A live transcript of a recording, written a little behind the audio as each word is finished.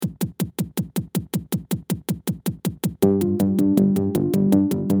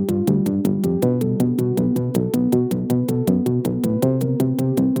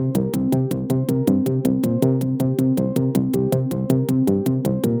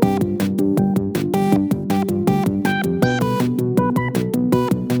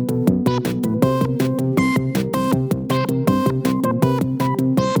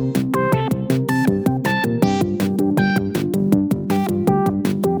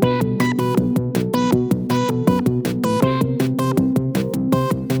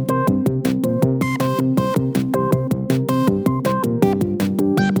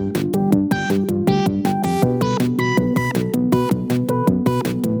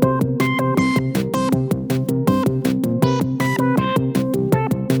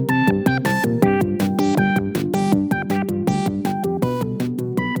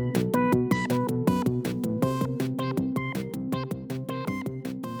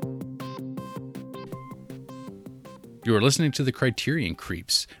You are listening to the Criterion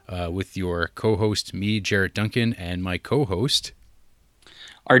Creeps with your co-host, me, Jarrett Duncan, and my co-host,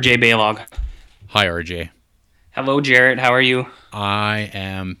 RJ Baylog. Hi, RJ. Hello, Jarrett. How are you? I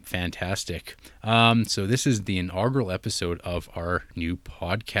am fantastic. So this is the inaugural episode of our new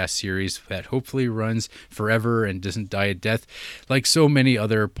podcast series that hopefully runs forever and doesn't die a death, like so many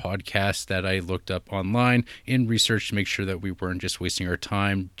other podcasts that I looked up online in research to make sure that we weren't just wasting our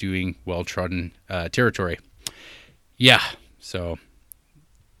time doing well-trodden territory. Yeah, so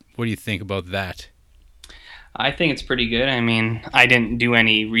what do you think about that? I think it's pretty good. I mean, I didn't do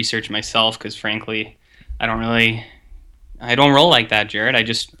any research myself because, frankly, I don't roll like that, Jared. I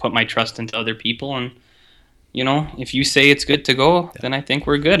just put my trust into other people, and if you say it's good to go, then I think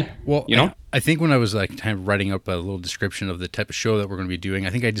we're good. Well, I think when I was like kind of writing up a little description of the type of show that we're going to be doing, I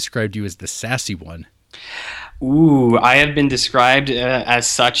think I described you as the sassy one. Ooh, I have been described as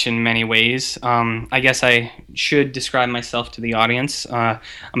such in many ways. I guess I should describe myself to the audience. I'm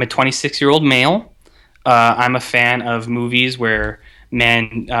a 26-year-old male. I'm a fan of movies where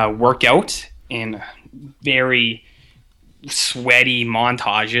men work out in very sweaty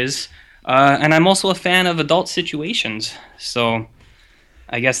montages. And I'm also a fan of adult situations. So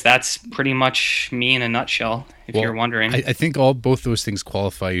I guess that's pretty much me in a nutshell, if you're wondering. I think both those things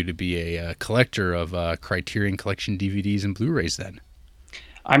qualify you to be a collector of Criterion Collection DVDs and Blu-rays then.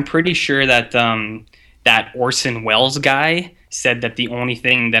 I'm pretty sure that that Orson Welles guy said that the only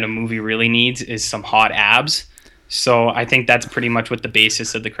thing that a movie really needs is some hot abs. So I think that's pretty much what the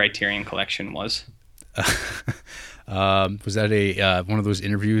basis of the Criterion Collection was. Was that one of those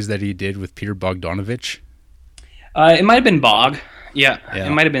interviews that he did with Peter Bogdanovich? It might have been Bog. Yeah, it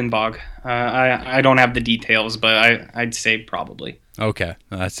might have been Bog. I don't have the details, but I'd say probably. Okay,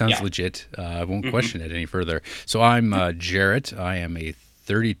 that sounds legit. I won't question it any further. So I'm Jarrett. I am a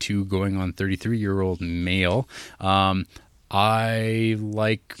 32 going on 33-year-old male. I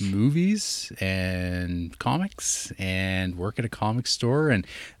like movies and comics and work at a comic store, and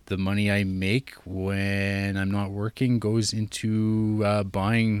the money I make when I'm not working goes into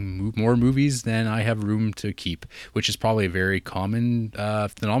buying more movies than I have room to keep, which is probably a very common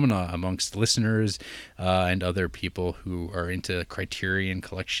phenomena amongst listeners and other people who are into Criterion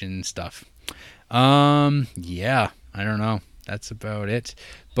Collection stuff. Yeah, I don't know. That's about it.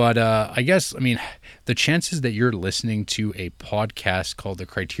 But I guess, the chances that you're listening to a podcast called The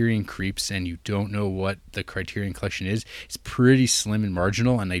Criterion Creeps and you don't know what the Criterion Collection is pretty slim and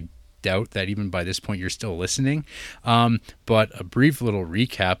marginal, and I doubt that even by this point you're still listening. But a brief little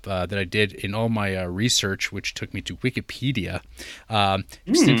recap that I did in all my research, which took me to Wikipedia,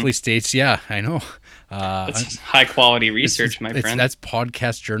 simply states, I know. That's high-quality research, my friend. That's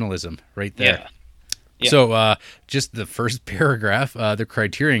podcast journalism right there. Yeah. So just the first paragraph, the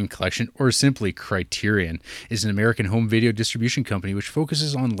Criterion Collection, or simply Criterion, is an American home video distribution company which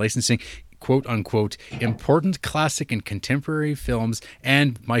focuses on licensing quote-unquote important classic and contemporary films,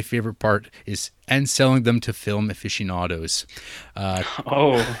 and my favorite part is and selling them to film aficionados.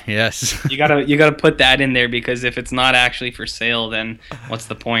 Yes. you gotta put that in there, because if it's not actually for sale, then what's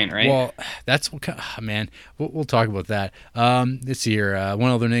the point, right? Well, that's what man. We'll talk about that. Let's see here.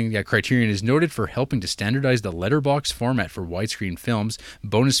 One other thing. Criterion is noted for helping to standardize the letterbox format for widescreen films,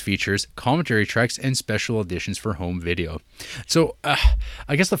 bonus features, commentary tracks, and special editions for home video. So,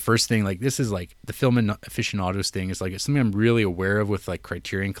 I guess the first thing, this is the film aficionados thing, is it's something I'm really aware of with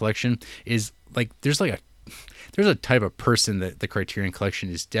Criterion Collection is there's a type of person that the Criterion Collection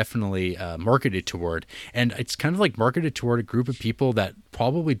is definitely marketed toward, and it's kind of marketed toward a group of people that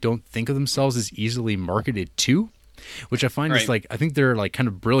probably don't think of themselves as easily marketed to, which I find is I think they're kind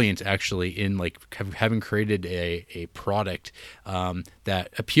of brilliant actually in having created a product that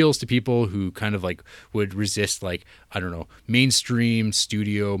appeals to people who kind of would resist I don't know, mainstream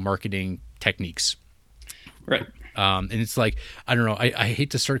studio marketing techniques. Right. And it's I don't know, I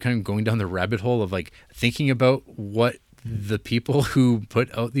hate to start kind of going down the rabbit hole of thinking about what the people who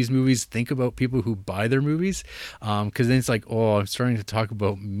put out these movies think about people who buy their movies, because then it's I'm starting to talk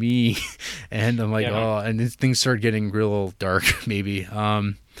about me, and I'm and then things start getting real dark maybe.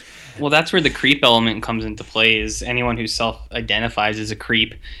 Well, that's where the creep element comes into play, is anyone who self-identifies as a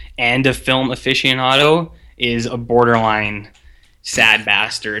creep and a film aficionado is a borderline sad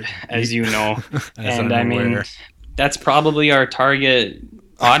bastard, as you know. And that's probably our target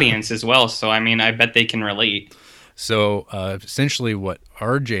audience as well. So, I bet they can relate. So, essentially what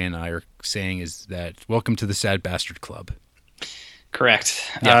RJ and I are saying is that welcome to the Sad Bastard Club.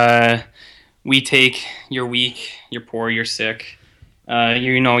 Correct. Yeah. We take you're weak, you're poor, you're sick,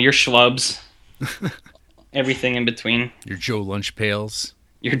 you're schlubs, everything in between. Your Joe Lunch Pails.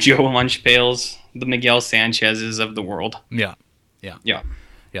 your Joe Lunchpails, the Miguel Sanchez's of the world. Yeah. Yeah. Yeah,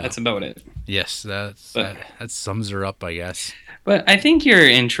 Yeah. that's about it. Yes, that sums her up, I guess. But I think your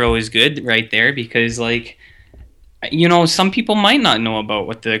intro is good right there because, like, some people might not know about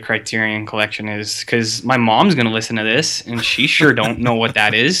what the Criterion Collection is because my mom's going to listen to this and she sure don't know what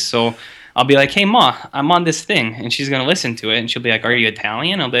that is. So I'll be like, hey, Ma, I'm on this thing. And she's going to listen to it and she'll be like, are you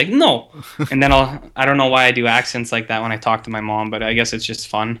Italian? I'll be like, no. And then I don't know why I do accents like that when I talk to my mom, but I guess it's just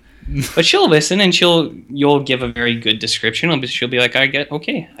fun. But she'll listen and you'll give a very good description. She'll be like, I get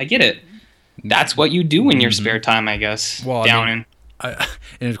it. That's what you do in your spare time, I guess. Well,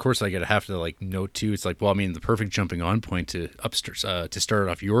 and of course, I gotta have to like note too. It's like, well, I mean, the perfect jumping on point to start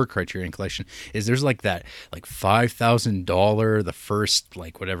off your Criterion Collection is there's like that like $5,000 the first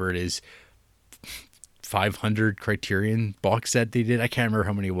like whatever it is 500 Criterion box set they did. I can't remember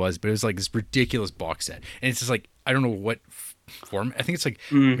how many it was, but it was like this ridiculous box set, and it's just like I don't know what form. I think it's like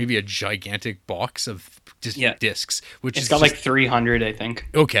maybe a gigantic box of just discs, which it's got like 300, I think.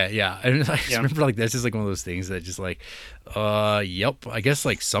 Okay, yeah. And I just remember like that's just like one of those things that just like, yep. I guess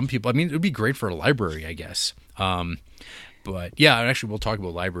like some people. I mean, it would be great for a library, I guess. But yeah, and actually we'll talk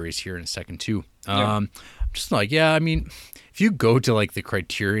about libraries here in a second too. Just like I mean, if you go to like the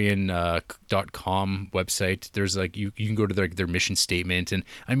Criterion.com website, there's like you can go to their mission statement, and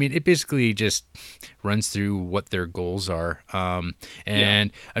I mean it basically just runs through what their goals are. I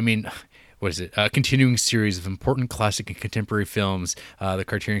mean, what is it? A continuing series of important classic and contemporary films. The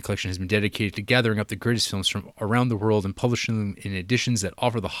Criterion Collection has been dedicated to gathering up the greatest films from around the world and publishing them in editions that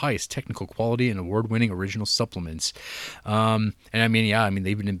offer the highest technical quality and award-winning original supplements. And I mean,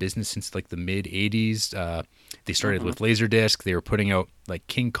 they've been in business since like the mid '80s. They started with Laserdisc. They were putting out like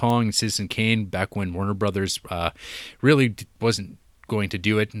King Kong and Citizen Kane back when Warner Brothers really wasn't going to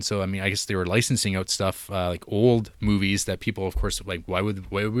do it, and so I mean I guess they were licensing out stuff like old movies that people of course like why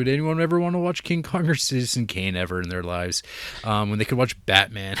would anyone ever want to watch King Kong or Citizen Kane ever in their lives when they could watch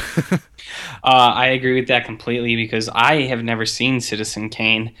Batman. I agree with that completely because I have never seen Citizen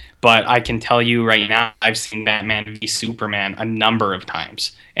Kane, but I can tell you right now I've seen Batman v Superman a number of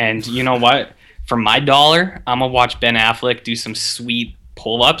times, and you know what, for my $1 I'm gonna watch Ben Affleck do some sweet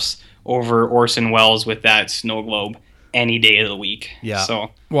pull-ups over Orson Welles with that snow globe any day of the week. Yeah.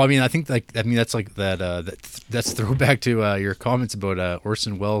 So, well, I mean, that's like that's throwback to your comments about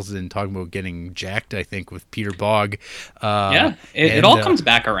Orson Welles and talking about getting jacked. I think with Peter Bogg. It all comes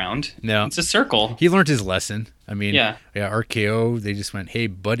back around. No, it's a circle. He learned his lesson. I mean, RKO. They just went, hey,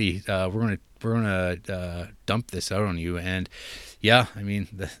 buddy, we're gonna dump this out on you, and I mean,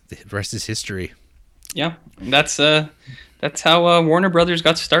 the rest is history. Yeah, that's how Warner Brothers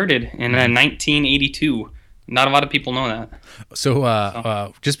got started in 1982. Not a lot of people know that.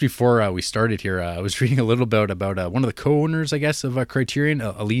 So just before we started here, I was reading a little bit about one of the co-owners, I guess, of Criterion,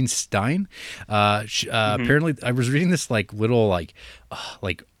 Aline Stein. Apparently, I was reading this like little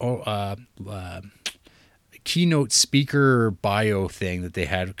keynote speaker bio thing that they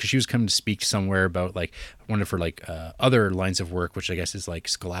had because she was coming to speak somewhere about like one of her like other lines of work, which I guess is like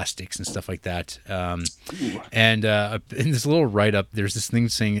scholastics and stuff like that. And in this little write-up, there's this thing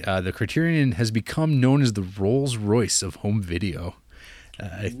saying the Criterion has become known as the Rolls Royce of home video.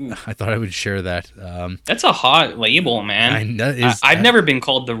 I thought I would share that. That's a hot label, man. I've never been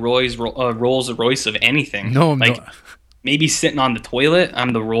called the Rolls Royce of anything. No. Maybe sitting on the toilet,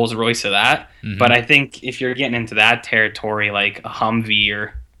 I'm the Rolls Royce of that. Mm-hmm. But I think if you're getting into that territory, like a Humvee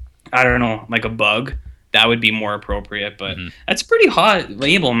or, I don't know, like a Bug, that would be more appropriate. But that's a pretty hot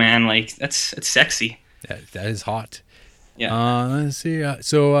label, man. Like, it's sexy. That is hot. Yeah. Let's see.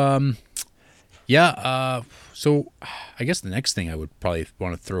 So I guess the next thing I would probably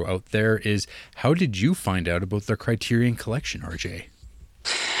want to throw out there is, how did you find out about the Criterion Collection, RJ?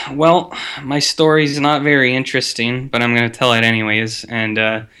 Well, my story's not very interesting, but I'm going to tell it anyways.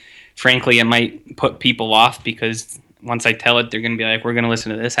 And frankly, it might put people off because once I tell it, they're going to be like, we're going to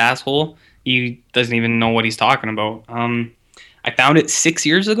listen to this asshole. He doesn't even know what he's talking about. I found it 6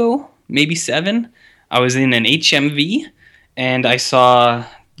 years ago, maybe 7. I was in an HMV, and I saw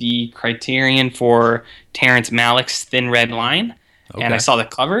the Criterion for Terrence Malick's Thin Red Line. Okay. And I saw the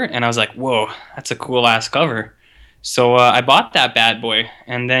cover, and I was like, whoa, that's a cool-ass cover. So I bought that bad boy,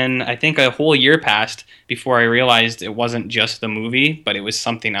 and then I think a whole year passed before I realized it wasn't just the movie, but it was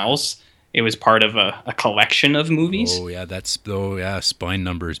something else. It was part of a collection of movies. Spine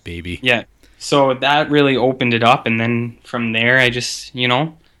numbers, baby. Yeah, so that really opened it up, and then from there I just,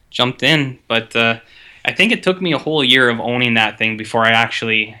 jumped in. But I think it took me a whole year of owning that thing before I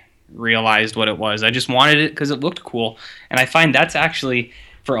actually realized what it was. I just wanted it because it looked cool, and I find that's actually...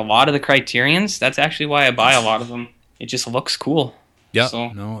 for a lot of the Criterions, that's actually why I buy a lot of them. It just looks cool. Yeah, So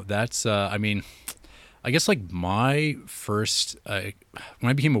no, that's I mean, I guess like my first when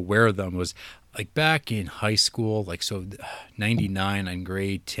I became aware of them was like back in high school, like so 99 in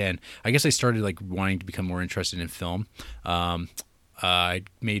grade 10. I guess I started like wanting to become more interested in film. Um, I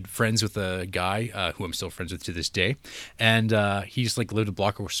made friends with a guy who I'm still friends with to this day, and he just like lived a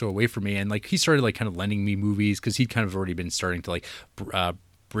block or so away from me, and like he started like kind of lending me movies because he'd kind of already been starting to like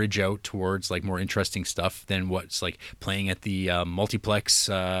bridge out towards like more interesting stuff than what's like playing at the multiplex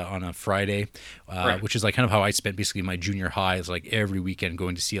on a Friday, right, which is like kind of how I spent basically my junior high, is like every weekend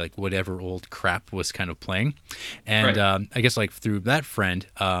going to see like whatever old crap was kind of playing, and right, I guess like through that friend.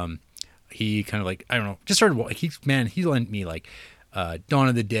 He kind of like I don't know, just started. He lent me like Dawn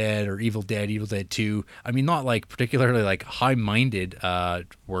of the Dead or Evil Dead 2. I mean, not like particularly like high-minded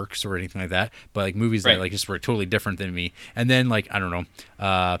works or anything like that, but like movies that right. like just were totally different than me. And then like I don't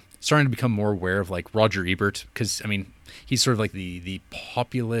know, starting to become more aware of like Roger Ebert, because I mean he's sort of like the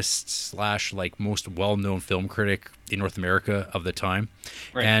populist slash like most well-known film critic in North America of the time.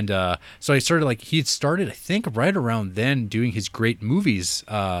 Right. And so I started like he had started I think right around then doing his great movies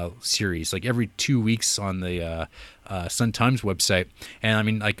series like every 2 weeks on the Sun Times website. And I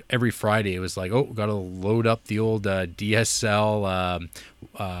mean like every Friday it was like, oh, gotta load up the old DSL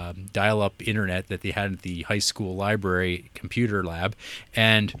dial-up internet that they had at the high school library computer lab,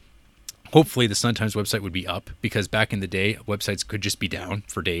 and hopefully the Sun Times website would be up, because back in the day websites could just be down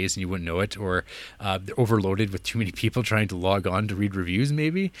for days and you wouldn't know it, or they're overloaded with too many people trying to log on to read reviews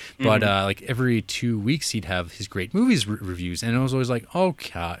maybe. But like every 2 weeks he'd have his great movies reviews, and I was always like,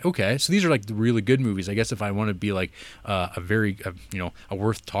 okay, so these are like the really good movies. I guess if I want to be like a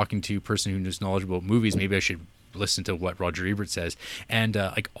worth talking to person who knows knowledgeable about movies, maybe I should listen to what Roger Ebert says. And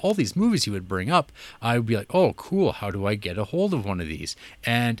like all these movies he would bring up, I would be like, oh cool, how do I get a hold of one of these?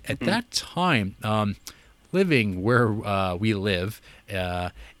 And at that time, living where we live,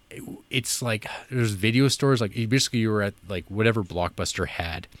 it's like there's video stores, like basically you were at like whatever Blockbuster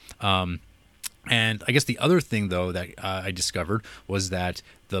had. And I guess the other thing, though, that I discovered was that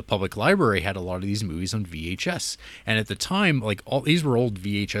the public library had a lot of these movies on VHS. And at the time, like all these were old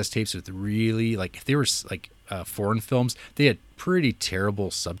VHS tapes with really like, if they were like foreign films, they had pretty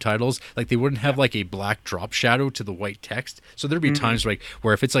terrible subtitles. Like they wouldn't have like a black drop shadow to the white text. So there'd be times like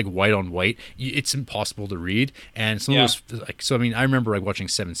where if it's like white on white, it's impossible to read. And some of those, like, so I mean, I remember like watching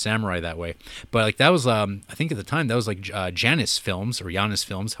Seven Samurai that way. But like that was, I think at the time that was like Janus Films or Janus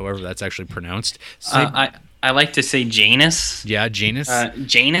Films, however that's actually pronounced. I like to say Janus. Yeah, Janus.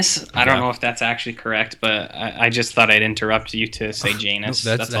 Janus. I don't know if that's actually correct, but I just thought I'd interrupt you to say Janus.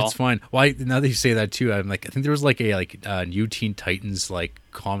 No, that's all. Fine. Well, now that you say that too, I'm like, I think there was like a New Teen Titans like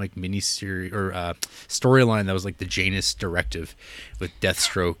comic miniseries or storyline that was like the Janus Directive with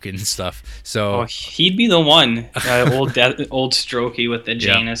Deathstroke and stuff. So he'd be the one, old Strokey with the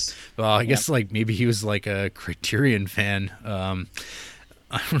Janus. Yeah. Well, I guess like maybe he was like a Criterion fan.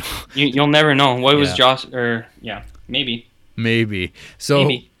 I don't know. You'll never know. What was Josh? Or maybe. So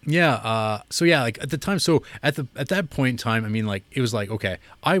like at the time, so at that point in time, I mean, like it was like, okay,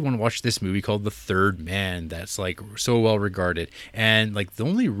 I want to watch this movie called The Third Man that's like so well regarded, and like the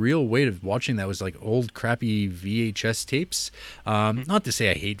only real way of watching that was like old crappy VHS tapes. Not to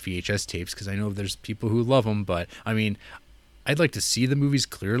say I hate VHS tapes, because I know there's people who love them, but I mean, I'd like to see the movies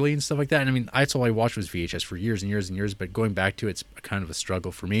clearly and stuff like that. And I mean, that's all I watched was VHS for years and years and years. But going back to it's kind of a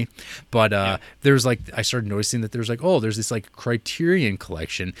struggle for me. But there's like, I started noticing that there's like, oh, there's this like Criterion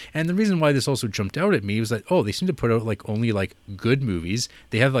collection. And the reason why this also jumped out at me was that, oh, they seem to put out like only like good movies.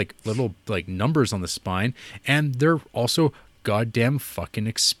 They have like little like numbers on the spine. And they're also goddamn fucking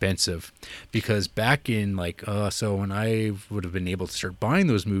expensive, because back in like so when I would have been able to start buying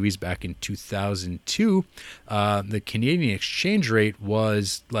those movies back in 2002, the Canadian exchange rate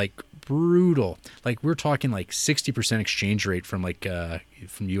was like brutal. Like we're talking like 60% exchange rate from like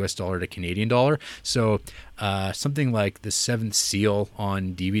from US dollar to Canadian dollar. So something like The Seventh Seal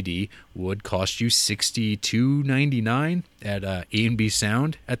on DVD would cost you $62.99 at A&B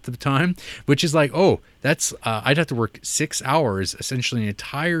Sound at the time, which is like, oh, that's I'd have to work 6 hours, essentially an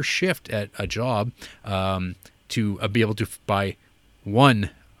entire shift at a job, to be able to buy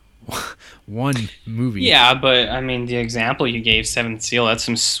one movie. Yeah, but I mean, the example you gave, Seventh Seal, that's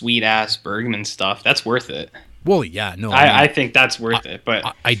some sweet ass Bergman stuff. That's worth it. Well, yeah, no, I think that's worth it.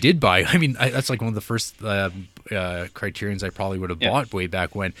 But I did buy. I mean, that's like one of the first Criterions I probably would have bought way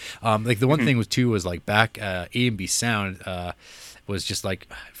back when. Like the one thing was too was like back A&B Sound was just like,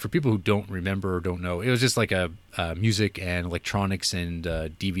 for people who don't remember or don't know, it was just like a music and electronics and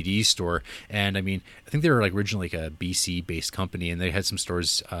DVD store. And I mean, I think they were like originally like a BC based company, and they had some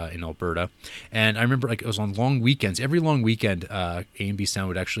stores in Alberta. And I remember like it was on long weekends. Every long weekend, A&B Sound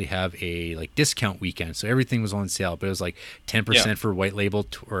would actually have a like discount weekend, so everything was on sale. But it was like 10% for white label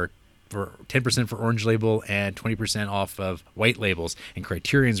or for 10% for Orange Label and 20% off of white labels. And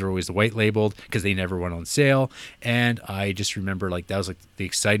Criterion's were always the white labeled because they never went on sale. And I just remember like that was like the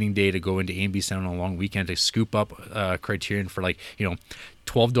exciting day to go into A&B Sound on a long weekend to scoop up Criterion for like, you know,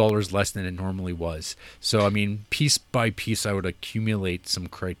 $12 less than it normally was. So I mean, piece by piece, I would accumulate some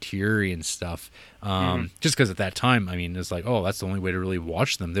Criterion stuff, just because at that time, I mean, it's like, oh, that's the only way to really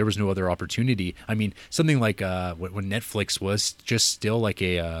watch them. There was no other opportunity. I mean, something like when Netflix was just still like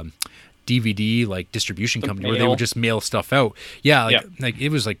a DVD like distribution company where they would just mail stuff out. Yeah, like it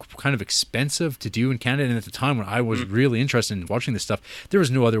was like kind of expensive to do in Canada, and at the time when I was really interested in watching this stuff, there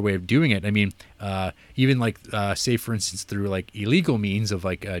was no other way of doing it. I mean, even like say for instance through like illegal means of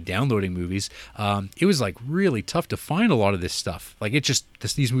like downloading movies, it was like really tough to find a lot of this stuff. Like it just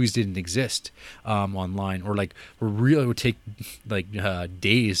these movies didn't exist online, or like it would take like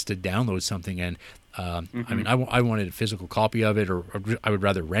days to download something. And I mean, I wanted a physical copy of it, or I would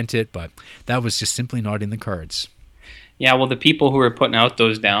rather rent it, but that was just simply not in the cards. Yeah, well, the people who were putting out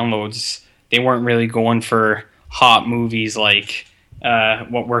those downloads, they weren't really going for hot movies like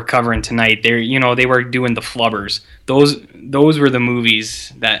what we're covering tonight. They were doing the flubbers. Those were the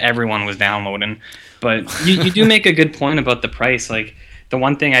movies that everyone was downloading. But you do make a good point about the price. Like the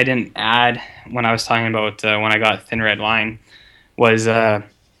one thing I didn't add when I was talking about when I got Thin Red Line was.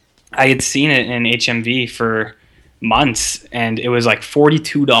 I had seen it in HMV for months, and it was like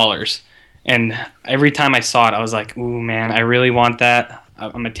 $42. And every time I saw it, I was like, ooh, man, I really want that.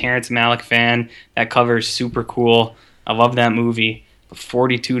 I'm a Terrence Malick fan. That cover is super cool. I love that movie. But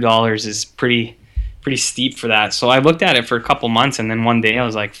 $42 is pretty steep for that. So I looked at it for a couple months, and then one day I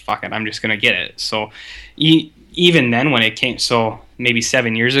was like, fuck it, I'm just going to get it. So even then when it came, so maybe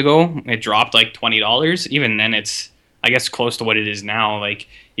 7 years ago, it dropped like $20. Even then it's, I guess, close to what it is now. Like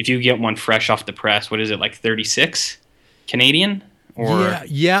if you get one fresh off the press, what is it, like 36 Canadian? Or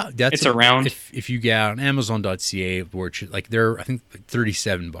that's around. If you get on Amazon.ca, which like they're I think like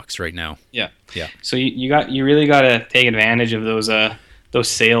 $37 right now. Yeah. So you really got to take advantage of those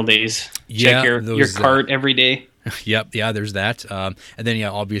sale days. Check your cart every day. Yep. Yeah, there's that. And then,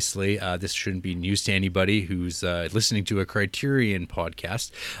 obviously, this shouldn't be news to anybody who's listening to a Criterion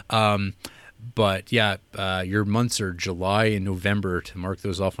podcast. But yeah, your months are July and November to mark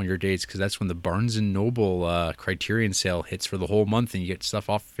those off on your dates, because that's when the Barnes & Noble Criterion sale hits for the whole month, and you get stuff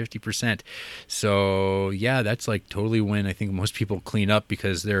off 50%. So yeah, that's like totally when I think most people clean up,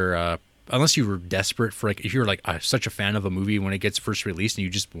 because they're unless you were desperate for, like, if you're like such a fan of a movie when it gets first released and you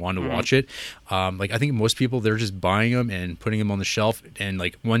just want to watch it, like I think most people, they're just buying them and putting them on the shelf and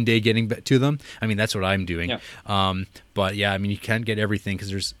like one day getting to them. I mean, that's what I'm doing. But yeah, I mean, you can't get everything because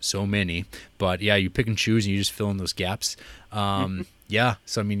there's so many, but yeah, you pick and choose and you just fill in those gaps. Yeah.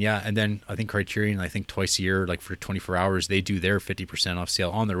 So, I mean, yeah. And then I think Criterion, I think twice a year, like for 24 hours, they do their 50% off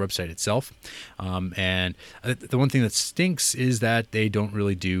sale on their website itself. And the one thing that stinks is that they don't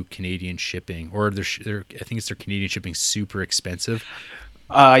really do Canadian shipping, or I think it's their Canadian shipping super expensive.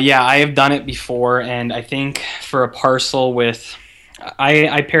 Yeah, I have done it before. And I think for a parcel with,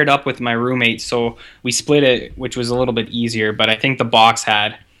 I paired up with my roommate, so we split it, which was a little bit easier. But I think the box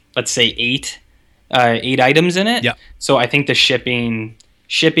had, let's say, eight items in it. Yeah. So I think the shipping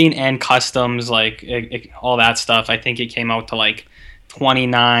and customs, like all that stuff, I think it came out to like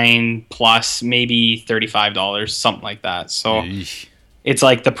 $29 plus maybe $35, something like that. So it's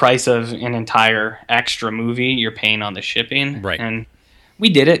like the price of an entire extra movie you're paying on the shipping. Right. And we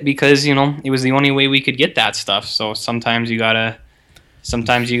did it because, it was the only way we could get that stuff. So sometimes you gotta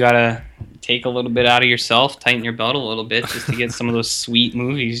take a little bit out of yourself, tighten your belt a little bit just to get some of those sweet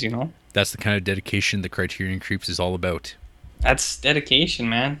movies, That's the kind of dedication the Criterion Creeps is all about. That's dedication,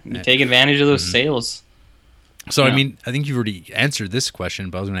 man. You take advantage of those sales. So, I mean, I think you've already answered this question,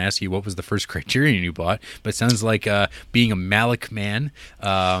 but I was going to ask you, what was the first Criterion you bought? But it sounds like being a Malick man,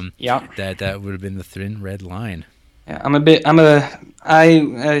 that would have been the Thin Red Line. Yeah,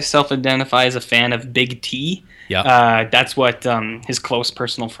 I self-identify as a fan of Big T. Yeah. That's what his close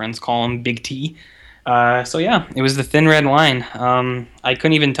personal friends call him, Big T. So yeah, it was the Thin Red Line. I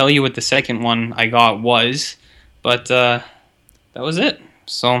couldn't even tell you what the second one I got was, but that was it.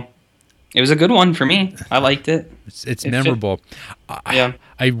 So it was a good one for me. I liked it. It's It fit. memorable. Yeah.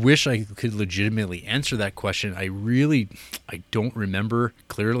 I wish I could legitimately answer that question. I don't remember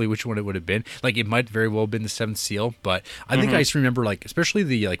clearly which one it would have been. Like, it might very well have been The Seventh Seal, but I think I just remember, like, especially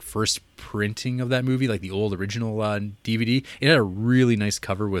the like first printing of that movie, like the old original DVD. It had a really nice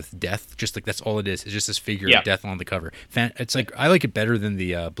cover with Death. Just like, that's all it is. It's just this figure Yeah. of Death on the cover. It's like, I like it better than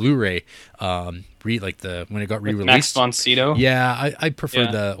the Blu-ray. Like when it got Max re-released. von Sydow. Yeah, I prefer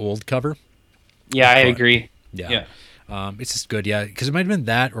Yeah. the old cover. Yeah, I But- agree. Yeah. It's just good, yeah, because it might have been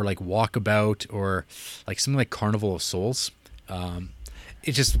that, or like Walkabout, or like something like Carnival of Souls.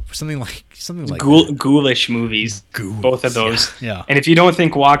 It's just something like Ghoulish movies. Ghouls, Both of those. yeah. And if you don't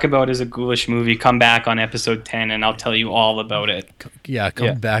think Walkabout is a ghoulish movie, come back on episode 10 and I'll tell you all about it.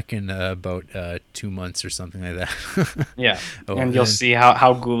 Come back in about 2 months or something like that. Yeah. Oh, and you'll and- see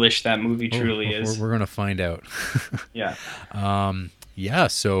how ghoulish that movie truly we're, is. We're gonna find out. Yeah. Yeah,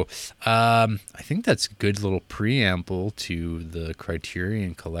 so I think that's a good little preamble to the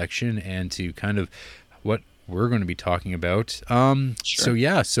Criterion Collection and to kind of what we're going to be talking about. So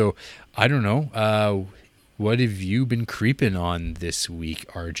yeah, so I don't know. What have you been creeping on this week,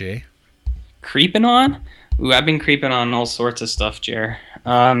 RJ? Creeping on? Ooh, I've been creeping on all sorts of stuff, Jer.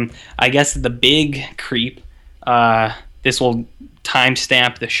 I guess the big creep, this will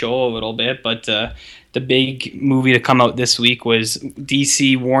timestamp the show a little bit, but the big movie to come out this week was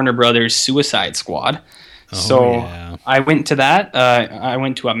DC Warner Brothers Suicide Squad. So yeah. I went to that. I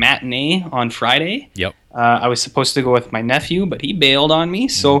went to a matinee on Friday. Yep. I was supposed to go with my nephew, but he bailed on me.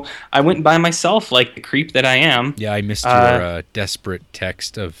 So I went by myself like the creep that I am. Yeah, I missed your desperate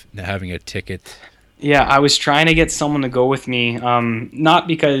text of having a ticket. Yeah, I was trying to get someone to go with me. Not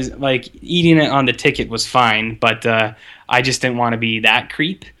because like eating it on the ticket was fine, but I just didn't want to be that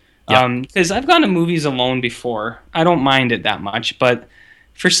creep. Because I've gone to movies alone before. I don't mind it that much, but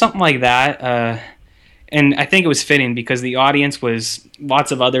for something like that, and I think it was fitting because the audience was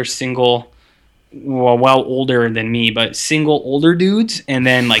lots of other single, well older than me, but single older dudes, and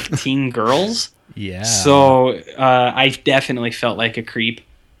then like teen girls. Yeah. So I definitely felt like a creep.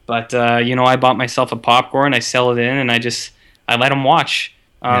 But I bought myself a popcorn, I settled in, and I let them watch.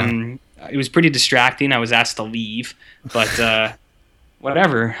 It was pretty distracting. I was asked to leave, but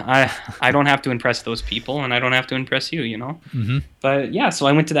whatever. I don't have to impress those people, and I don't have to impress you, Mm-hmm. But yeah, so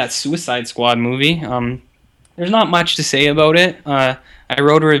I went to that Suicide Squad movie. There's not much to say about it. I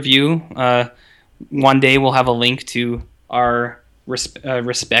wrote a review. One day we'll have a link to our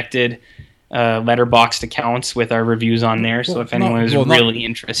respected Letterboxd accounts with our reviews on there. So if anyone is really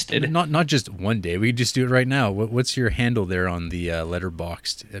interested, not just one day, we could just do it right now. What's your handle there on the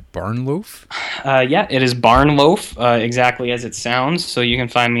Letterboxd? At Barnloaf? Yeah, it is Barnloaf, exactly as it sounds. So you can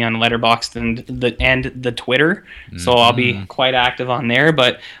find me on Letterboxd and the Twitter. So I'll be quite active on there.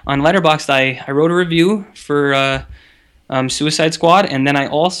 But on Letterboxd, I wrote a review for Suicide Squad, and then I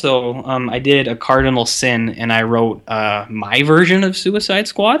also I did a cardinal sin, and I wrote my version of Suicide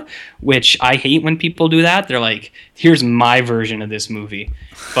Squad, which I hate when people do that. They're like, here's my version of this movie.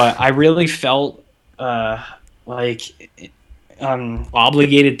 But I really felt obligated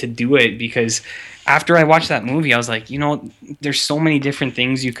to do it because after I watched that movie, I was like, there's so many different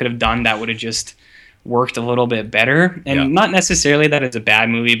things you could have done that would have just worked a little bit better. And not necessarily that it's a bad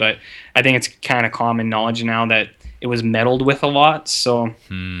movie, but I think it's kind of common knowledge now that it was meddled with a lot. So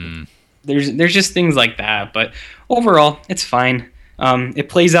there's just things like that. But overall, it's fine. It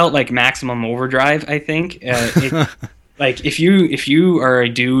plays out like Maximum Overdrive, I think. Like if you are a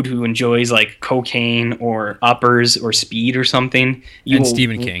dude who enjoys like cocaine or uppers or speed or something,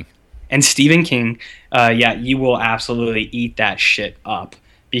 Stephen King. And Stephen King, you will absolutely eat that shit up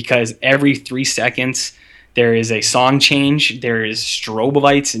because every 3 seconds there is a song change, there is strobe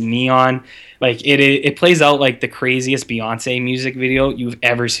lights and neon. Like it plays out like the craziest Beyonce music video you've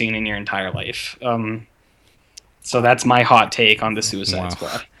ever seen in your entire life. So that's my hot take on the Suicide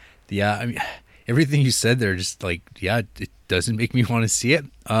Squad. Yeah, I mean, everything you said there, just like, it doesn't make me want to see it.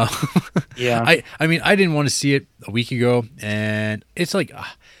 Yeah. I mean, I didn't want to see it a week ago, and it's like,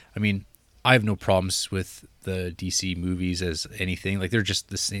 I mean, I have no problems with the DC movies as anything. Like, they're just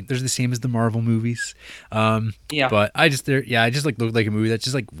the same. They're the same as the Marvel movies. But I just like looked like a movie that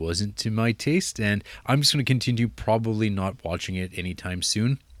just like wasn't to my taste, and I'm just going to continue probably not watching it anytime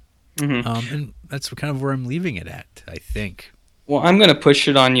soon. And that's kind of where I'm leaving it at, I think. Well, I'm going to push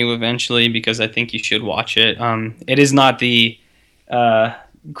it on you eventually because I think you should watch it. It is not the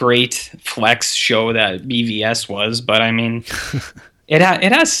great flex show that BVS was, but I mean, it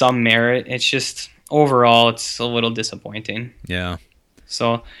has some merit. It's just overall, it's a little disappointing. Yeah.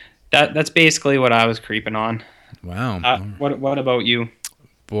 So that's basically what I was creeping on. Wow. What about you?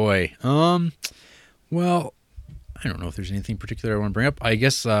 Boy. Well, I don't know if there's anything particular I want to bring up. I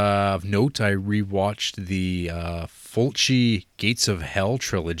guess of note, I rewatched the Fulci Gates of Hell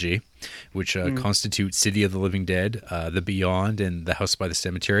trilogy, which constitute City of the Living Dead, The Beyond, and The House by the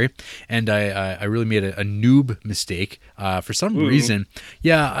Cemetery. And I really made a noob mistake. For some reason,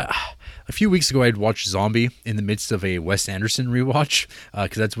 a few weeks ago, I'd watched Zombie in the midst of a Wes Anderson rewatch,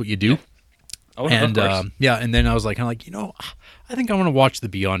 because that's what you do. Oh, And of course. and then I was like, kind of like, I think I want to watch The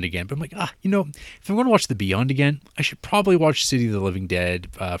Beyond again. But I'm like, if I'm going to watch The Beyond again, I should probably watch City of the Living Dead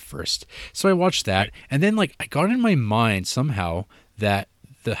first. So I watched that, and then like I got in my mind somehow that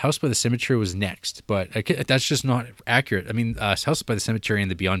The House by the Cemetery was next, but that's just not accurate. I mean, House by the Cemetery and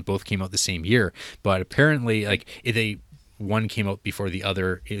The Beyond both came out the same year, but apparently, like one came out before the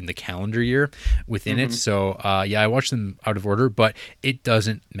other in the calendar year within it. So I watched them out of order, but it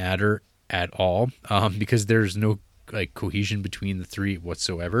doesn't matter at all, because there's no like cohesion between the three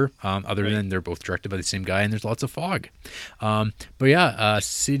whatsoever, other than they're both directed by the same guy and there's lots of fog.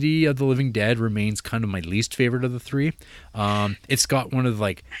 City of the Living Dead remains kind of my least favorite of the three. It's got one of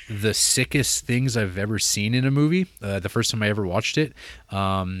like the sickest things I've ever seen in a movie, the first time I ever watched it,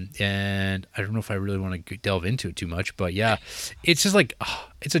 and I don't know if I really want to delve into it too much, but yeah, it's just like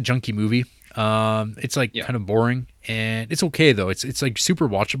it's a junky movie. It's like kind of boring, and it's okay though. It's like super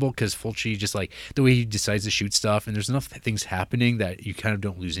watchable because Fulci just like the way he decides to shoot stuff, and there's enough things happening that you kind of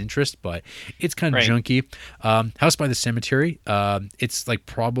don't lose interest. But it's kind of junky. House by the Cemetery, it's like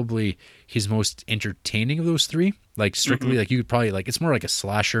probably his most entertaining of those three. Like strictly, like you could probably like it's more like a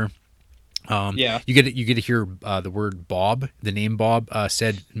slasher. You get to hear the word Bob, the name Bob,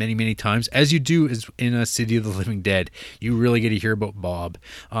 said many times, as you do is in a City of the Living Dead. You really get to hear about Bob.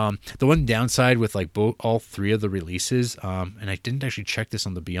 The one downside with like all three of the releases, and I didn't actually check this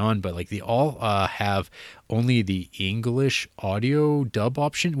on the Beyond, but like they all have only the English audio dub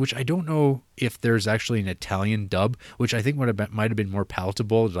option, which I don't know if there's actually an Italian dub, which I think might have been more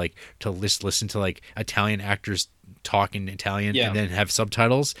palatable, like to listen to like Italian actors talk in Italian and then have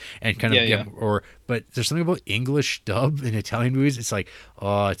subtitles and kind of but there's something about English dub in Italian movies. It's like,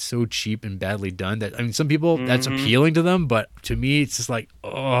 oh, it's so cheap and badly done that, I mean, some people that's appealing to them, but to me it's just like,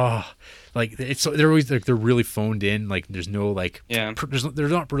 oh, like it's they're always like they're really phoned in. Like there's no like they're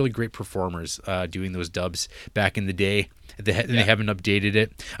not really great performers doing those dubs back in the day. They haven't updated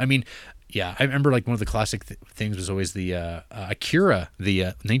it. I mean, yeah, I remember like one of the classic things was always the Akira, the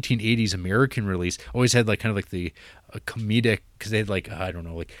 1980s American release. Always had like kind of like the comedic, because they had like I don't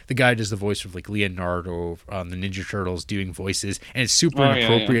know, like the guy does the voice of like Leonardo on the Ninja Turtles doing voices, and it's super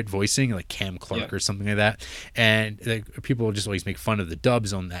inappropriate voicing, like Cam Clark or something like that. And like, people just always make fun of the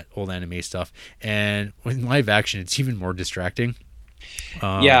dubs on that old anime stuff. And in live action, it's even more distracting.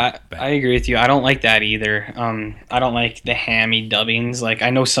 I agree with you. I don't like that either. I don't like the hammy dubbings. Like I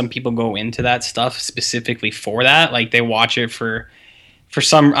know some people go into that stuff specifically for that. Like they watch it for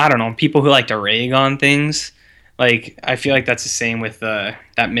some, I don't know, people who like to rag on things. Like I feel like that's the same with that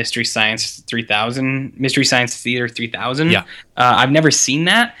Mystery Science Theater 3000. Yeah. I've never seen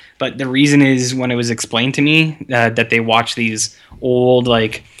that, but the reason is when it was explained to me that they watch these old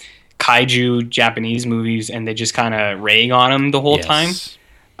like kaiju Japanese movies and they just kind of rag on them the whole time.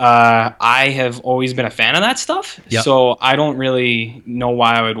 I have always been a fan of that stuff, so I don't really know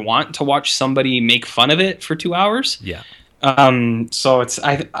why I would want to watch somebody make fun of it for 2 hours. So it's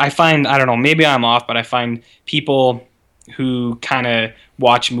I find, I don't know, maybe I'm off, but I find people who kind of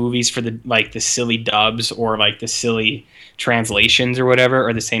watch movies for the silly dubs or like the silly translations or whatever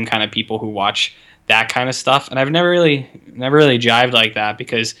are the same kind of people who watch that kind of stuff, and I've never really jived like that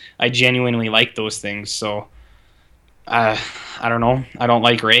because I genuinely like those things. So I don't know, I don't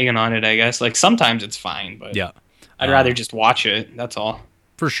like ragging on it, I guess. Like sometimes it's fine, but I'd rather just watch it, that's all.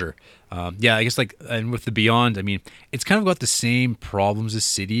 For sure. I guess like, and with the Beyond, I mean, it's kind of got the same problems as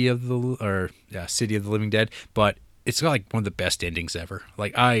City of the Living Dead, but it's got like one of the best endings ever.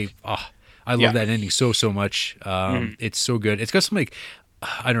 Like I love that ending so much. It's so good. It's got some like,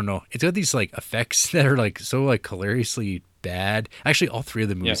 I don't know, it's got these like effects that are like so like hilariously bad. Actually, all three of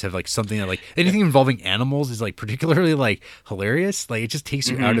the movies have like something that like anything involving animals is like particularly like hilarious. Like it just takes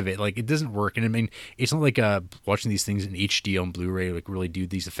you out of it. Like it doesn't work. And I mean, it's not like watching these things in HD on Blu-ray like really do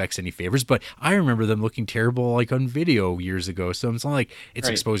these effects any favors. But I remember them looking terrible like on video years ago. So it's not like it's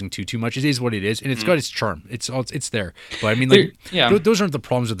exposing too much. It is what it is, and it's got its charm. It's there. But I mean, like those aren't the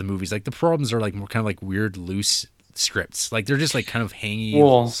problems with the movies. Like the problems are like more kind of like weird loose scripts. Like they're just like kind of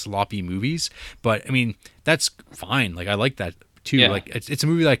hangy, sloppy movies. But I mean, that's fine. Like I like that too. Yeah. Like it's a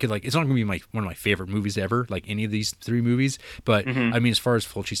movie that I could like. It's not gonna be one of my favorite movies ever, like any of these three movies. But I mean, as far as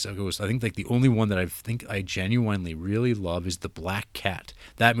Fulci stuff goes, I think like the only one that I genuinely really love is The Black Cat.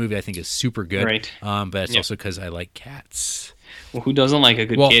 That movie I think is super good. Right. But it's also because I like cats. Well, who doesn't like a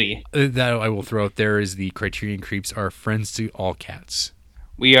good kitty? That I will throw out there is the Criterion Creeps are friends to all cats.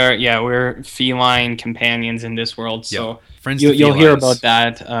 We're feline companions in this world. So friends. You'll hear about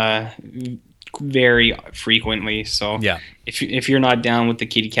that very frequently. So yeah, if you're not down with the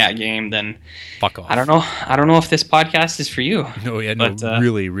kitty cat game, then fuck off. I don't know if this podcast is for you. No, yeah, no, but,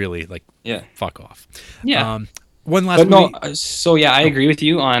 really, like, fuck off. Yeah. One last movie. No, so yeah, I agree with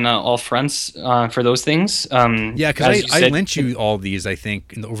you on all fronts for those things. Yeah, because I lent you all these, I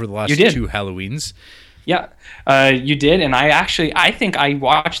think, over the last 2 Halloweens. Yeah, you did, and I think I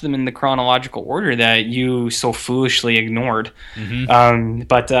watched them in the chronological order that you so foolishly ignored.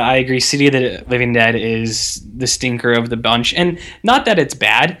 But I agree, City of the Living Dead is the stinker of the bunch, and not that it's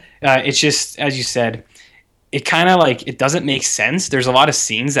bad. It's just, as you said, it kind of like it doesn't make sense. There's a lot of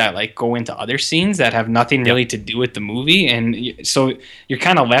scenes that like go into other scenes that have nothing really to do with the movie, and so you're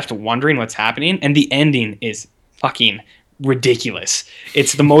kind of left wondering what's happening. And the ending is fucking ridiculous.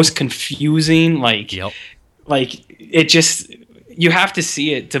 It's the most confusing, like it just, you have to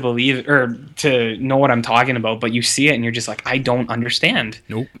see it to believe or to know what I'm talking about, but you see it and you're just like, I don't understand.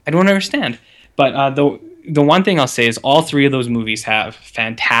 Nope. I don't understand. But the one thing I'll say is all 3 of those movies have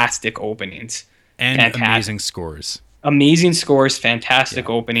fantastic openings. And amazing scores. Amazing scores, fantastic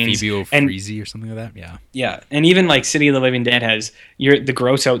openings. Fabio Frizzi or something like that. Yeah. And even like City of the Living Dead has the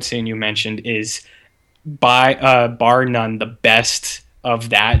gross out scene you mentioned is bar none the best of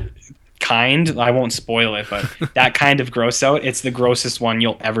that kind. I won't spoil it, but that kind of gross out, it's the grossest one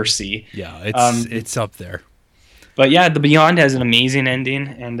you'll ever see. Yeah, it's up there. But yeah, The Beyond has an amazing ending,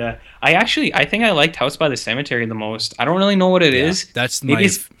 and I think I liked House by the Cemetery the most. I don't really know what it is. That's my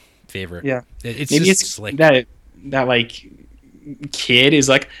favorite. Yeah, it's maybe just it's like that like kid is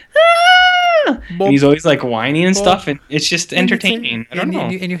like, and he's always like whining and stuff, and it's just entertaining. I don't know.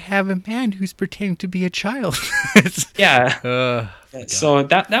 And you have a man who's pretending to be a child. Yeah. So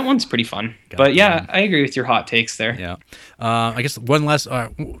that one's pretty fun. But yeah, I agree with your hot takes there. Yeah. I guess one last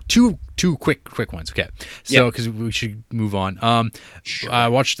two quick ones. Okay. So because we should move on. Sure. I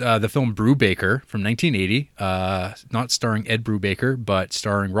watched the film Brubaker from 1980. Not starring Ed Brubaker, but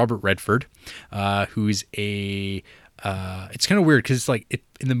starring Robert Redford, who's a. It's kind of weird because it's like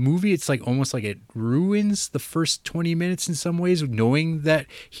in the movie, it's like almost like it ruins the first 20 minutes in some ways, knowing that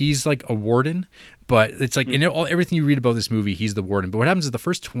he's like a warden. But it's like in everything you read about this movie, he's the warden. But what happens is the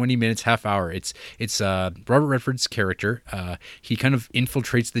first 20 minutes, half hour, it's Robert Redford's character. He kind of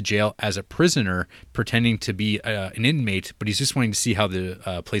infiltrates the jail as a prisoner, pretending to be an inmate, but he's just wanting to see how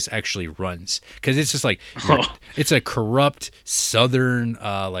the place actually runs. Because it's just like it's a corrupt Southern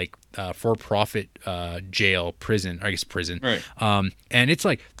for-profit prison, right. And it's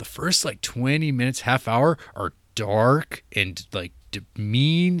like the first like 20 minutes, half hour are dark and like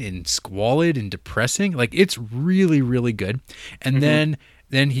mean and squalid and depressing. Like it's really, really good. And then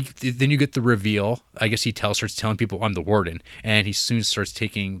you get the reveal. I guess he starts telling people I'm the warden, and he soon starts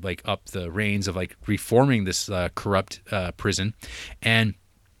taking like up the reins of like reforming this corrupt prison. And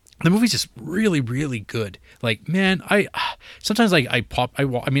the movie's just really, really good. Like, man, I sometimes like I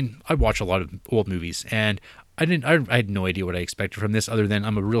watch a lot of old movies, and I had no idea what I expected from this, other than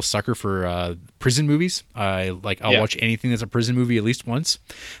I'm a real sucker for prison movies. I'll watch anything that's a prison movie at least once.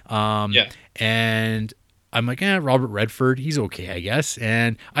 And I'm like, Robert Redford, he's okay, I guess.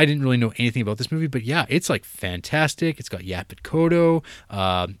 And I didn't really know anything about this movie, but yeah, it's like fantastic. It's got Yaphet Kotto,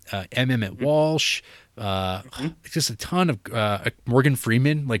 Emmett Walsh, just a ton of Morgan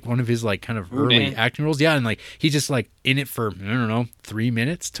Freeman, like one of his like kind of early acting roles. Yeah, and like he's just like in it for 3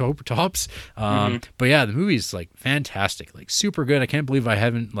 minutes tops. But yeah, the movie's like fantastic, like super good. I can't believe I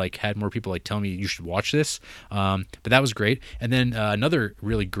haven't like had more people like tell me you should watch this. But that was great. And then another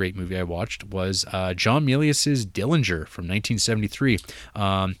really great movie I watched was John Milius's Dillinger from 1973.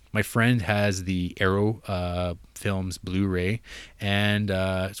 My friend has the Arrow Films Blu-ray, and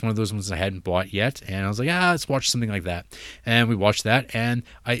it's one of those ones I hadn't bought yet, and I was like, let's watch something like that. And we watched that, and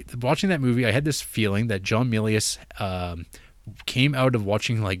watching that movie, I had this feeling that John Milius came out of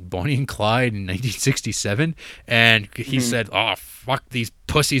watching like Bonnie and Clyde in 1967, and he said, "Oh fuck, these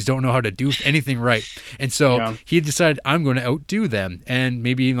pussies don't know how to do anything right," and so he decided, I'm going to outdo them, and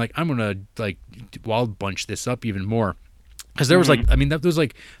maybe even like I'm going to like wild bunch this up even more. Because there was like, I mean, that was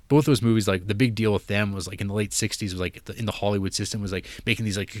like both those movies, like the big deal with them was like in the late 60s was like in the Hollywood system was like making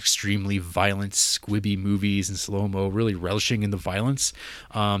these like extremely violent, squibby movies and slow-mo, really relishing in the violence.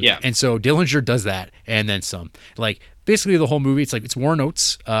 And so Dillinger does that and then some. Like basically the whole movie. It's Warren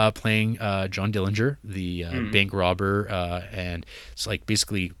Oates playing John Dillinger, the bank robber, and it's like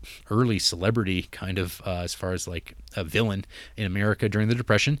basically early celebrity kind of as far as like a villain in America during the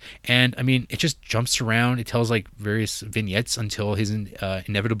Depression. And I mean, it just jumps around. It tells like various vignettes until his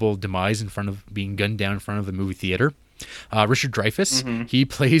inevitable demise in front of being gunned down in front of the movie theater. Richard Dreyfuss, he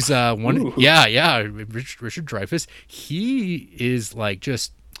plays one. Ooh. Yeah. Richard Dreyfuss. He is like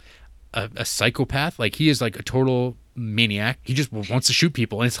just a psychopath. Like he is like a total maniac. He just wants to shoot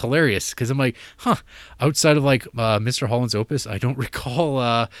people, and it's hilarious because I'm like, outside of like Mr. Holland's Opus, I don't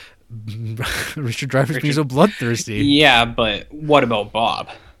recall Richard Dreyfuss being so bloodthirsty. Yeah, but what about Bob?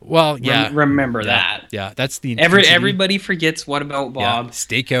 Well, yeah, remember that. Yeah, that's the everybody forgets What About Bob. Yeah.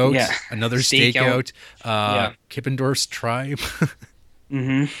 Stakeout, Yeah. another Stakeout. stakeout. Kippendorf's Tribe.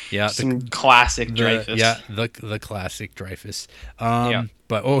 Yeah, Some classic Dreyfuss. the classic Dreyfuss.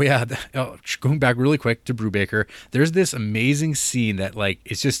 But going back really quick to Brubaker, there's this amazing scene that like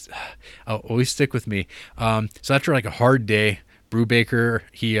it's just I'll always stick with me. So after like a hard day, Brubaker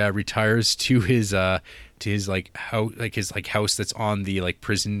he retires to his like house that's on the like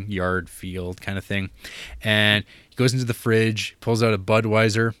prison yard field kind of thing, and he goes into the fridge, pulls out a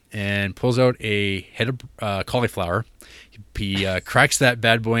Budweiser, and pulls out a head of cauliflower. He cracks that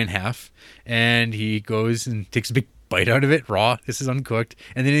bad boy in half, and he goes and takes a big bite out of it raw. This is uncooked,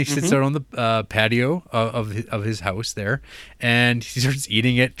 and then he sits out on the patio of his house there, and he starts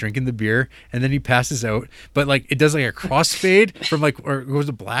eating it, drinking the beer, and then he passes out. But like it does like a crossfade from like or it goes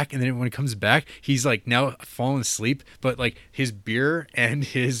to black, and then when it comes back, he's like now fallen asleep, but like his beer and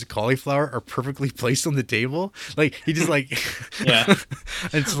his cauliflower are perfectly placed on the table. Like he just like Yeah.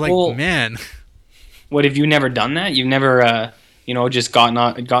 It's like man. What, have you never done that? You've never, just gotten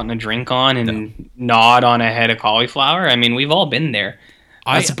a drink on and gnawed on a head of cauliflower? I mean, we've all been there.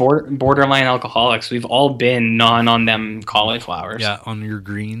 That's borderline alcoholics. We've all been gnawing on them cauliflowers. Yeah, on your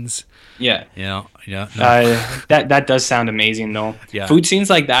greens. Yeah. Yeah. No. That does sound amazing, though. Yeah. Food scenes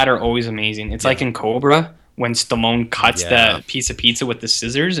like that are always amazing. It's like in Cobra when Stallone cuts that piece of pizza with the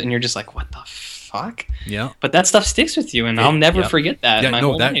scissors, and you're just like, what the fuck? Yeah. But that stuff sticks with you, and I'll never forget that. Yeah,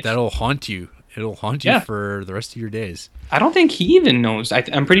 whole life. That'll haunt you. It'll haunt you for the rest of your days. I don't think he even knows.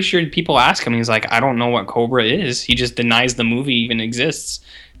 I'm pretty sure people ask him, and he's like, I don't know what Cobra is. He just denies the movie even exists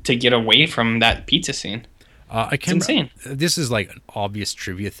to get away from that pizza scene. It's insane. This is like an obvious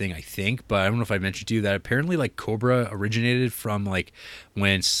trivia thing, I think, but I don't know if I mentioned to you that apparently like Cobra originated from like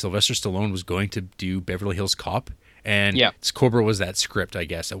when Sylvester Stallone was going to do Beverly Hills Cop. And Cobra was that script, I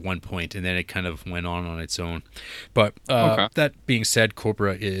guess, at one point, and then it kind of went on its own. But that being said,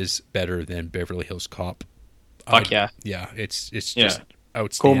 Cobra is better than Beverly Hills Cop. Fuck yeah. Yeah, it's just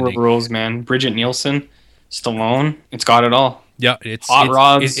outstanding. Cobra rules, man. Bridget Nielsen, Stallone, it's got it all. Yeah, Hot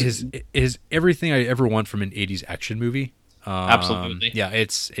rods. It is everything I ever want from an 80s action movie. Absolutely. Yeah,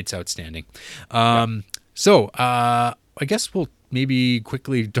 it's outstanding. So I guess we'll maybe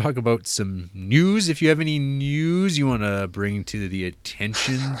quickly talk about some news. If you have any news you want to bring to the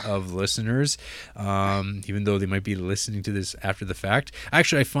attention of listeners, even though they might be listening to this after the fact.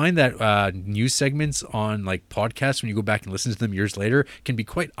 Actually, I find that news segments on like podcasts, when you go back and listen to them years later, can be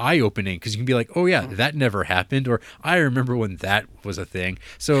quite eye-opening because you can be like, oh yeah, that never happened, or I remember when that was a thing.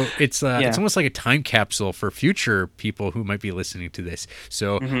 So it's almost like a time capsule for future people who might be listening to this.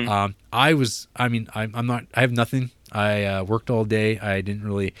 So I have nothing. I worked all day. I didn't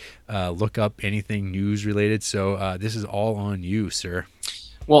really look up anything news related. So this is all on you, sir.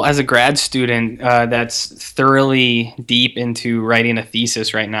 Well, as a grad student that's thoroughly deep into writing a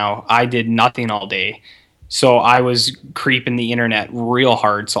thesis right now, I did nothing all day. So I was creeping the internet real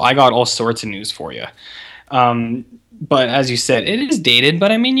hard. So I got all sorts of news for you. But as you said, it is dated.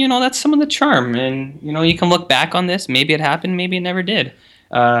 But I mean, that's some of the charm. And, you can look back on this. Maybe it happened. Maybe it never did.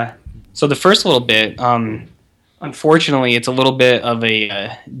 So the first little bit... unfortunately, it's a little bit of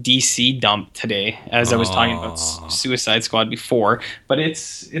a DC dump today, as I was talking about Suicide Squad before. But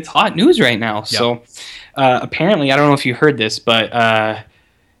it's hot news right now. Yep. So apparently, I don't know if you heard this, but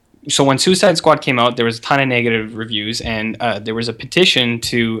so when Suicide Squad came out, there was a ton of negative reviews, and there was a petition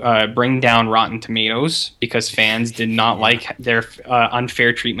to bring down Rotten Tomatoes because fans did not like their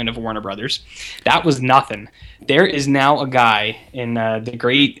unfair treatment of Warner Brothers. That was nothing. There is now a guy in the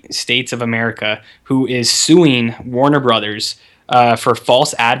great states of America who is suing Warner Brothers for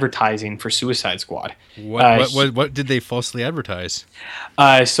false advertising for Suicide Squad. What did they falsely advertise?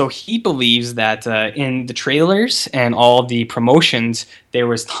 So he believes that in the trailers and all the promotions, there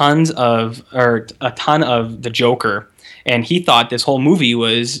was a ton of the Joker, and he thought this whole movie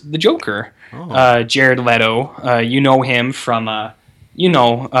was the Joker. Jared Leto, you know him from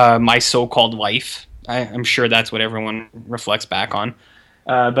My So-Called Life. I'm sure that's what everyone reflects back on.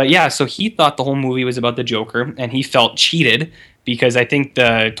 But yeah, so he thought the whole movie was about the Joker, and he felt cheated because I think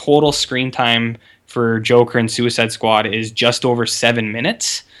the total screen time for Joker and Suicide Squad is just over 7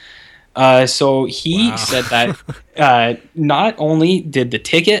 minutes. So he said that not only did the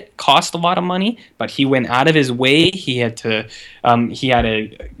ticket cost a lot of money, but he went out of his way. He had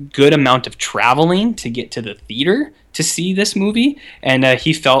a good amount of traveling to get to the theater to see this movie, and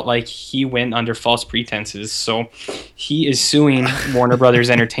he felt like he went under false pretenses. So he is suing Warner Brothers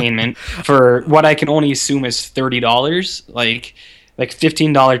Entertainment for what I can only assume is $30, like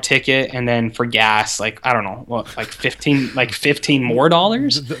 $15 ticket, and then for gas, like I don't know, what, like 15 more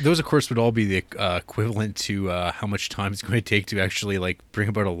dollars. Those, of course, would all be the equivalent to how much time it's going to take to actually like bring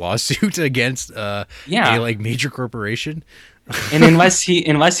about a lawsuit against a like major corporation. And unless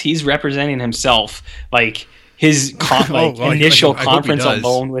he's representing himself, like his initial conference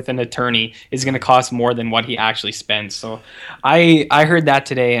alone with an attorney is going to cost more than what he actually spends. So I heard that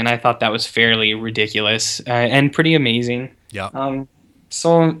today, and I thought that was fairly ridiculous and pretty amazing. Yeah.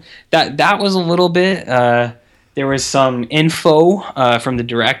 So that was a little bit. There was some info from the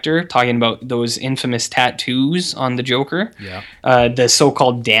director talking about those infamous tattoos on the Joker. Yeah. The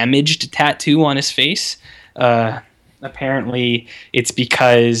so-called damaged tattoo on his face. Apparently, it's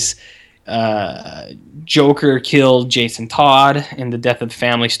because Joker killed Jason Todd in the Death of the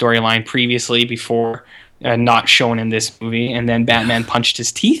Family storyline previously before. Not shown in this movie, and then Batman punched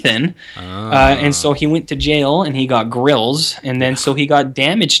his teeth in, and so he went to jail and he got grills, and then so he got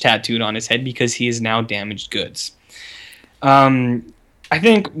damage tattooed on his head because he is now damaged goods. I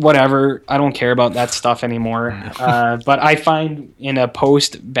think whatever, I don't care about that stuff anymore. But I find in a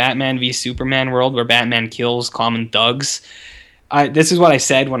post Batman v Superman world where Batman kills common thugs, this is what I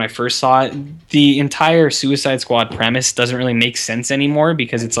said when I first saw it. The entire Suicide Squad premise doesn't really make sense anymore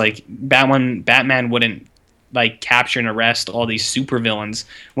because it's like Batman wouldn't like capture and arrest all these supervillains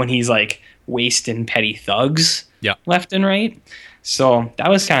when he's like wasting petty thugs left and right. So that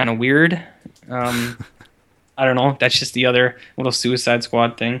was kind of weird. I don't know. That's just the other little Suicide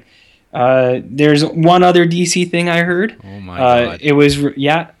Squad thing. There's one other DC thing I heard. Oh my God.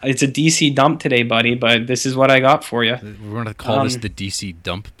 It's a DC dump today, buddy, but this is what I got for you. We're going to call this the DC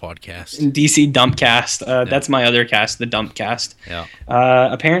Dump Podcast. DC Dumpcast. That's my other cast, the Dumpcast. Yeah.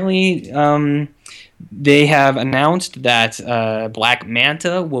 Apparently, they have announced that Black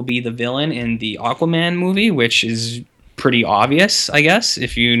Manta will be the villain in the Aquaman movie, which is pretty obvious, I guess,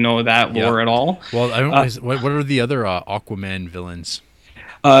 if you know that lore at all. Well, I don't. What are the other Aquaman villains?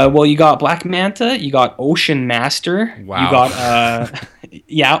 Well, you got Black Manta, you got Ocean Master. Wow.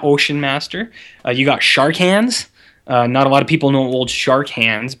 You got Ocean Master. You got Shark Hands. Not a lot of people know old Shark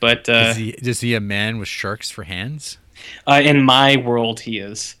Hands, but is he a man with sharks for hands? In my world, he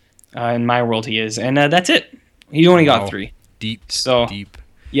is. And that's it. He only got 3. Deep.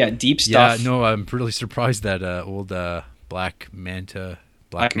 Yeah, deep stuff. Yeah, no, I'm really surprised that old Black Manta.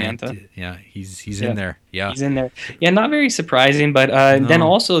 Black Manta. Yeah, he's in there. Yeah, he's in there. Yeah, not very surprising, but then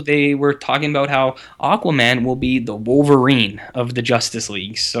also they were talking about how Aquaman will be the Wolverine of the Justice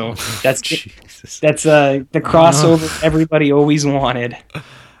League. So that's the crossover everybody always wanted.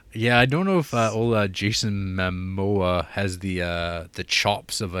 Yeah, I don't know if old Jason Momoa has the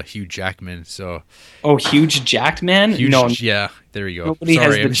chops of a Hugh Jackman. So, Hugh Jackman? No, yeah, there you go. Nobody Sorry,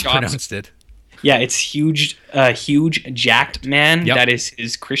 has the I mispronounced chops. it. Yeah, it's huge Jacked Man. Yep. That is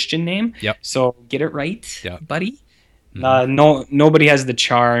his Christian name. Yep. So get it right, buddy. Mm-hmm. Nobody has the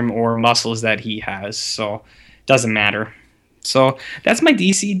charm or muscles that he has, so doesn't matter. So that's my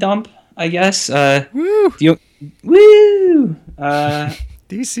DC dump, I guess. Woo! Woo!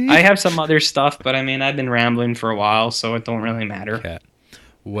 DC. I have some other stuff, but I mean, I've been rambling for a while, so it don't really matter. Okay.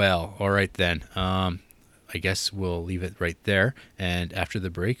 Well, all right then. I guess we'll leave it right there. And after the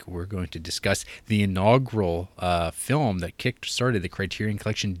break, we're going to discuss the inaugural film that kick-started the Criterion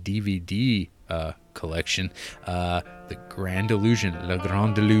Collection DVD collection, The Grand Illusion, Le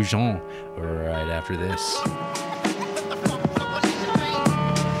Grand Illusion, right after this.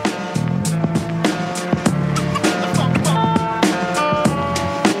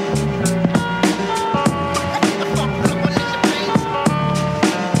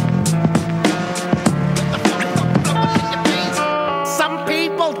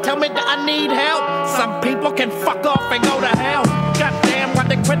 Can fuck off and go to hell. Goddamn, why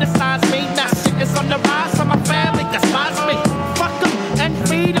they criticize me? Now shit is on the rise, so my family despise me. Fuck them and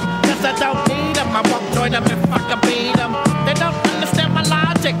feed them, cause I don't need them. I won't join them if I can beat them. They don't understand my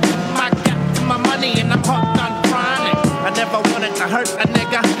logic. I got to my money and I'm hooked on chronic. I never wanted to hurt a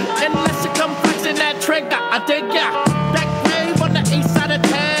nigga unless you come flexing that trigger. I dig ya. That grave on the east side of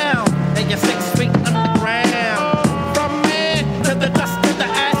town, and you're 6 feet under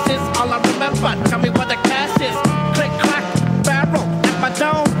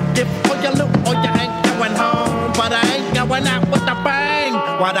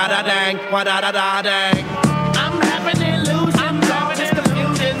Wa-da-da-dang, wa-da-da-da-dang. I'm having illusions, all this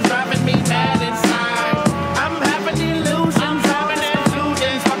confusion driving me mad inside. I'm having illusions, having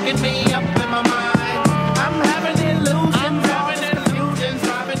illusions fucking me up in my mind. I'm having illusions, having illusions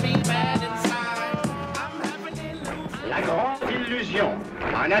driving me mad inside. I'm having illusions. La grande illusion,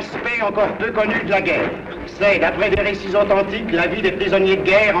 un aspect encore peu connu de la guerre, c'est, d'après des récits authentiques, la vie des prisonniers de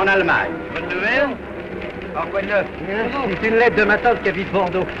guerre en Allemagne. Bonne nouvelle? Alors quoi de neuf? C'est une lettre de ma tante qui habite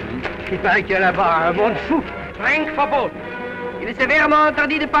Bordeaux. Il paraît qu'il y a là-bas un monde fou. Streng verboten. Il est sévèrement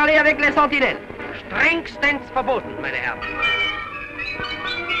interdit de parler avec les sentinelles. Strengstens verboten, meine Herren.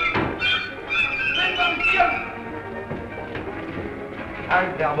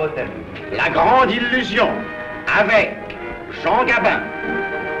 La grande illusion, avec Jean Gabin.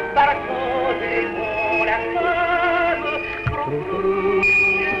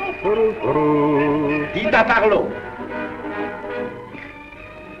 Tita Parlo.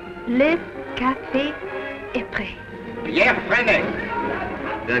 Le café est prêt. Pierre Freinet.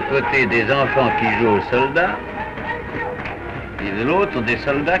 D'un côté des enfants qui jouent aux soldats, et de l'autre des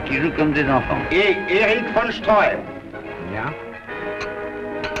soldats qui jouent comme des enfants. Et Eric von Stroheim. Bien.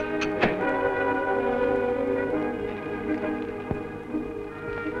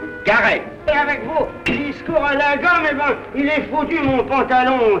 Carré. Et avec vous, discours à la gomme, mais bon, il est foutu mon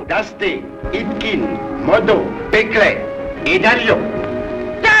pantalon. Dasté, Itkin, Modo, Péclet et Dalliot.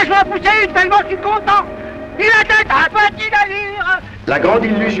 Tiens, je vais en pousser une tellement je suis content. Il a tête à un petit navire. La Grande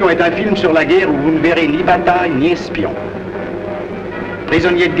Illusion est un film sur la guerre où vous ne verrez ni bataille ni espion.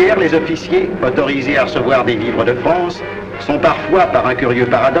 Prisonniers de guerre, les officiers, autorisés à recevoir des vivres de France, sont parfois, par un curieux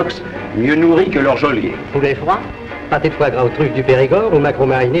paradoxe, mieux nourris que leurs geôliers. Poulet froid, pâté de foie gras aux truffes du Périgord ou macro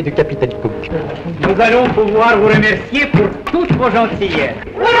mariné du capitaine Cook. Nous allons pouvoir vous remercier pour toutes vos gentillesses.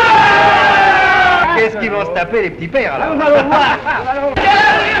 Qu'est-ce qu'ils vont se taper les petits pères alors? Nous allons voir.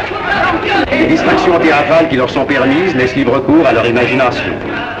 Les distractions théâtrales qui leur sont permises laissent libre cours à leur imagination.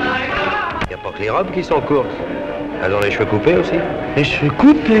 Il n'y a pas que les robes qui sont courtes. Elles ont les cheveux coupés aussi. Les cheveux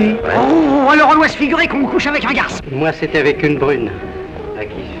coupés. Ouais. Oh, alors on doit se figurer qu'on couche avec un garçon. Moi, c'était avec une brune. À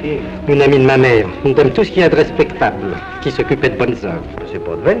qui se fie? Une amie de ma mère. Une dame tout ce qu'il y a de respectable, qui s'occupait de bonnes œuvres. C'est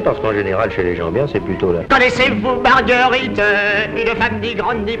pas de veine parce qu'en général, chez les gens bien, c'est plutôt là. Connaissez-vous Marguerite, une femme ni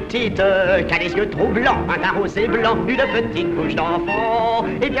grande ni petite, qui a les yeux trop blancs, un carrossé blanc, une petite bouche d'enfant,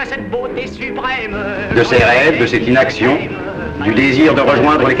 et bien cette beauté suprême. De ses rêves, de cette inaction, du désir de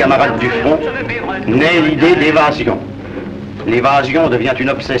rejoindre les camarades du front, naît l'idée d'évasion. L'évasion devient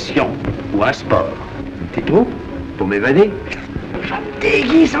une obsession ou un sport. Petit trou pour m'évader.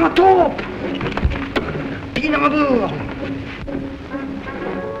 Déguise en taupe. Pinambour.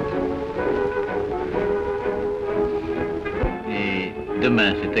 Et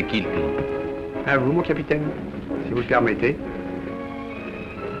demain, c'est à qui le tour? À vous, mon capitaine, si vous le permettez.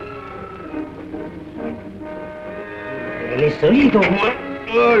 Elle est solide au moins.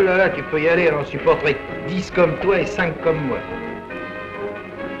 Oh là là, tu peux y aller, on supporterait 10 comme toi et 5 comme moi.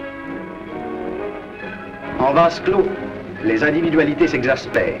 En vase clos, les individualités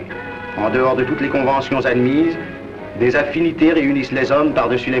s'exaspèrent. En dehors de toutes les conventions admises, des affinités réunissent les hommes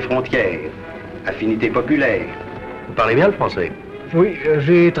par-dessus les frontières. Affinités populaires. Vous parlez bien le français? Oui,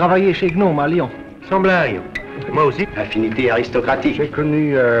 j'ai travaillé chez Gnome à Lyon. Sans blague. Moi aussi. Affinités aristocratiques. J'ai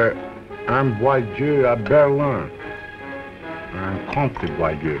connu un Boidieu à Berlin. Un grand prix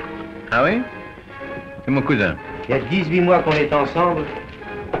Boidieu. Ah oui? C'est mon cousin. Il y a 18 mois qu'on est ensemble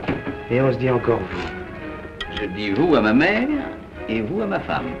et on se dit encore vous. Je dis vous à ma mère et vous à ma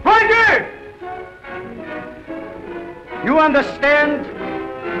femme. Roger! You understand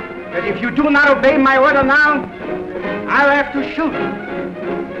that if you do not obey my order now, I'll have to shoot.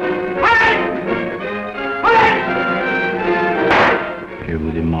 Je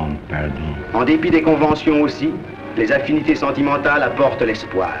vous demande pardon. En dépit des conventions aussi, les affinités sentimentales apportent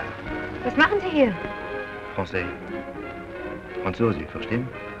l'espoir. Was machen Sie hier? Français. Franzose, verstehen?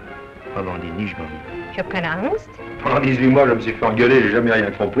 Aber die nicht bon. Ich habe keine Angst. Pendant 18 mois, je me suis fait engueuler, j'ai jamais rien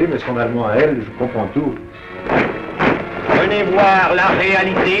compris, mais son allemand à elle, je comprends tout. Venez voir la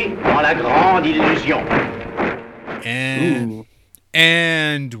réalité dans la grande illusion.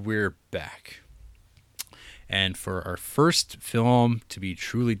 And we're back. And for our first film to be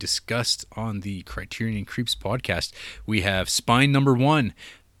truly discussed on the Criterion Creeps podcast, we have Spine Number 1,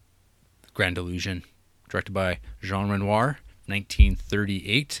 Grand Illusion, directed by Jean Renoir,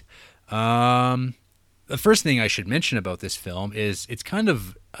 1938. The first thing I should mention about this film is it's kind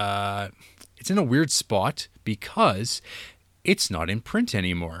of it's in a weird spot because it's not in print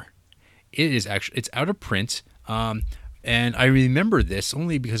anymore. It's out of print. And I remember this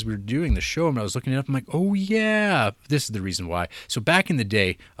only because we were doing the show and I was looking it up. I'm like, oh, yeah, this is the reason why. So back in the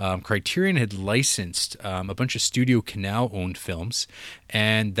day, Criterion had licensed a bunch of Studio Canal owned films.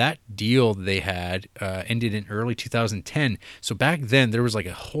 And that deal they had ended in early 2010. So back then, there was like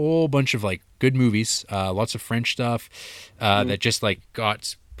a whole bunch of like good movies, lots of French stuff that just like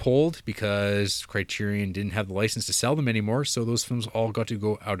got pulled because Criterion didn't have the license to sell them anymore. So those films all got to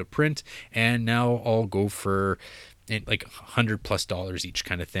go out of print and now all go for like $100+ each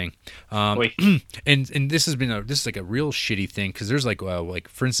kind of thing. And this has been this is like a real shitty thing because there's like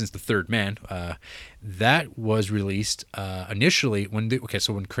for instance The Third Man that was released initially when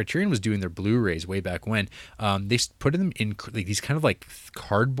when Criterion was doing their Blu-rays way back when, they put them in like these kind of like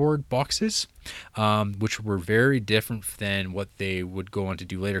cardboard boxes, which were very different than what they would go on to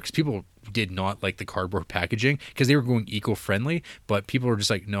do later because people did not like the cardboard packaging because they were going eco-friendly, but people were just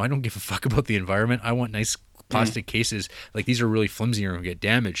like, no, I don't give a fuck about the environment. I want nice plastic cases. Like these are really flimsy and get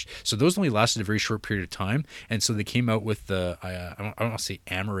damaged. So those only lasted a very short period of time. And so they came out with the, I don't want to say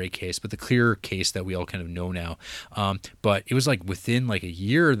Amaray case, but the clear case that we all kind of know now. But it was like within like a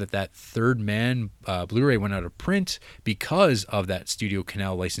year that Third Man Blu-ray went out of print because of that Studio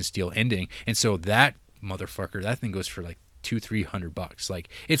Canal license deal ending. And so that motherfucker, that thing goes for like $200-300. Like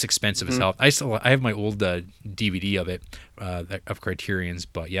it's expensive as hell. I have my old DVD of it of Criterion's,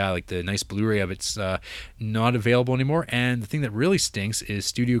 but yeah, like the nice Blu-ray of it's not available anymore. And the thing that really stinks is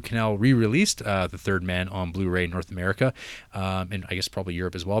Studio Canal re-released The Third Man on Blu-ray in North America, and I guess probably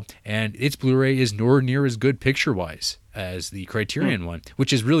Europe as well, and its Blu-ray is nowhere near as good picture-wise as the Criterion one,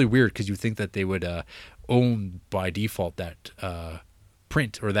 which is really weird because you think that they would own by default that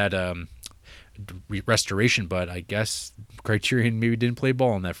print or that restoration, but I guess Criterion maybe didn't play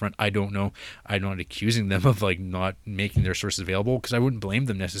ball on that front. I don't know. I'm not accusing them of like not making their sources available because I wouldn't blame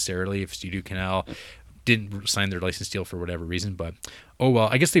them necessarily if Studio Canal didn't sign their license deal for whatever reason. But oh well,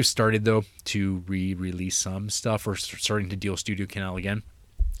 I guess they've started though to re-release some stuff or starting to deal Studio Canal again.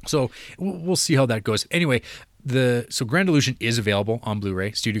 So we'll see how that goes. Anyway, so Grand Illusion is available on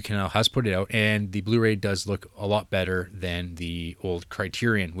Blu-ray. Studio Canal has put it out, and the Blu-ray does look a lot better than the old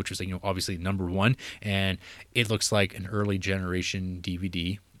Criterion, which was obviously number one, and it looks like an early generation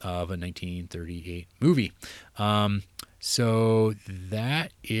DVD of a 1938 movie. So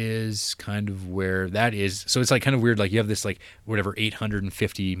that is kind of where that is. So it's like kind of weird. Like you have this like whatever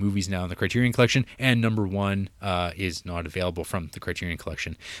 850 movies now in the Criterion Collection, and number one is not available from the Criterion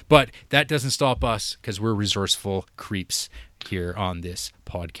Collection. But that doesn't stop us because we're resourceful creeps here on this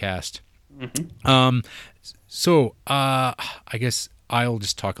podcast. So I guess I'll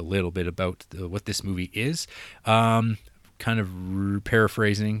just talk a little bit about what this movie is. Kind of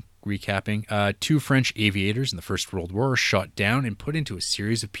paraphrasing. Recapping, 2 French aviators in the First World War are shot down and put into a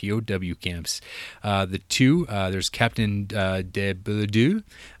series of POW camps. There's Captain de Belledoux,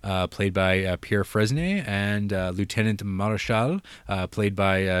 played by Pierre Fresnay, and Lieutenant Marechal, played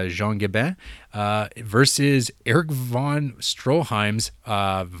by Jean Gabin, versus Erich von Stroheim's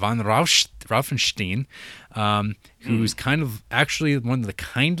von Raufenstein, who's kind of actually one of the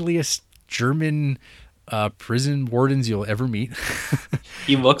kindliest German prison wardens you'll ever meet.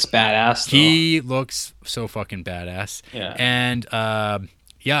 He looks badass though. He looks so fucking badass. Yeah. And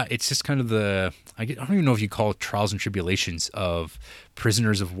it's just kind of I don't even know if you call it trials and tribulations of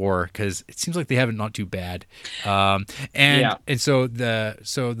prisoners of war, because it seems like they have it not too bad. And so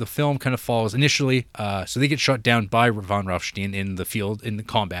the film kind of follows initially. So they get shot down by von Raufenstein in the field in the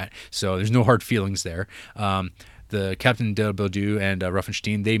combat. So there's no hard feelings there. The Captain de Belledoux and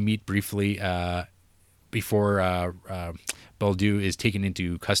Raufenstein, they meet briefly before Belledoux is taken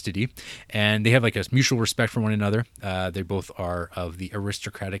into custody, and they have like a mutual respect for one another. They both are of the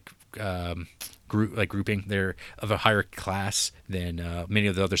aristocratic grouping. They're of a higher class than many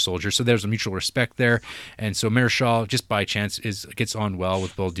of the other soldiers, so there's a mutual respect there. And so Marechal, just by chance, gets on well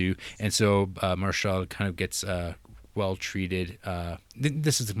with Belledoux, and so Marechal kind of gets well treated.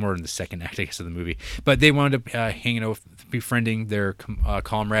 This is more in the second act, I guess, of the movie. But they wound up hanging out, befriending their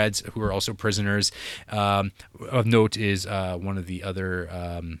comrades who are also prisoners. Of note is one of the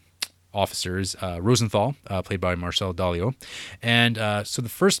other officers, Rosenthal, played by Marcel Dalio. And so the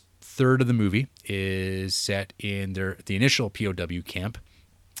first third of the movie is set in the initial POW camp.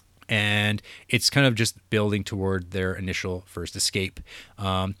 And it's kind of just building toward their initial first escape.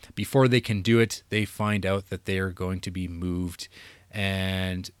 Before they can do it, they find out that they are going to be moved,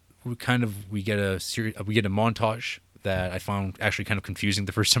 and we get a montage that I found actually kind of confusing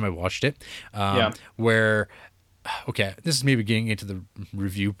the first time I watched it. Where, okay, this is maybe getting into the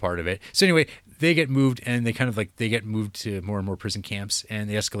review part of it. So anyway, they get moved, and they get moved to more and more prison camps, and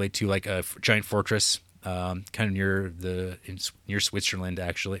they escalate to like a giant fortress kind of near Switzerland,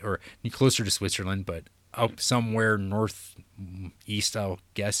 actually, or closer to Switzerland, but out somewhere northeast, I'll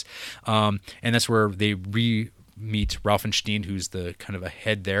guess. And that's where they meet Ralphenstein, who's the kind of a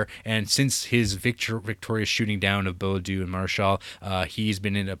head there. And since his victorious shooting down of Baudu and Marshall, he's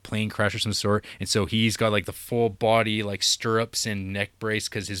been in a plane crash of some sort, and so he's got like the full body like stirrups and neck brace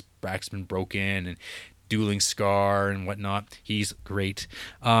because his back's been broken, and dueling scar and whatnot. He's great.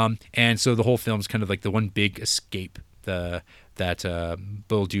 And so the whole film's kind of like the one big escape that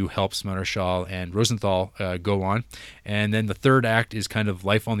Baudu helps Marshall and Rosenthal go on. And then the third act is kind of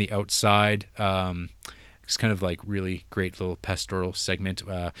life on the outside. It's kind of like really great little pastoral segment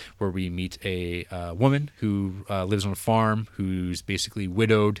where we meet a woman who lives on a farm, who's basically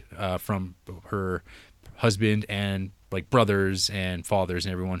widowed from her husband and like brothers and fathers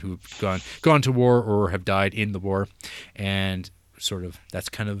and everyone who've gone to war or have died in the war. And sort of that's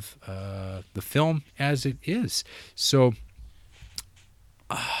kind of the film as it is. So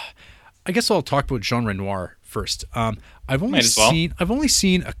I guess I'll talk about Jean Renoir first. I've only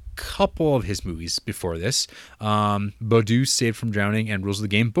seen a couple of his movies before this. Baudu, Saved from Drowning, and Rules of the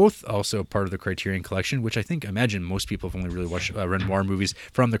Game, both also part of the Criterion Collection, which I imagine most people have only really watched Renoir movies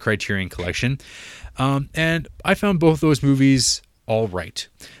from the Criterion Collection. And I found both those movies all right.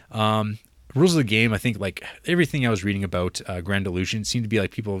 Rules of the Game, I think, like everything I was reading about Grand Illusion seemed to be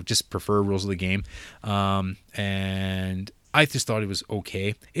like people just prefer Rules of the Game. And I just thought it was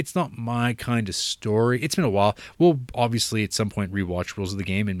okay. It's not my kind of story. It's been a while. We'll obviously at some point rewatch Rules of the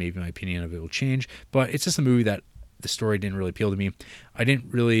Game and maybe my opinion of it will change. But it's just a movie that the story didn't really appeal to me. None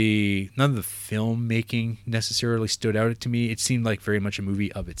of the filmmaking necessarily stood out to me. It seemed like very much a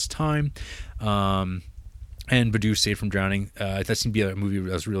movie of its time. And Baudu, Saved from Drowning, that seemed to be a movie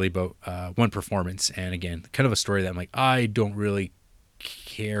that was really about one performance. And again, kind of a story that I'm like, I don't really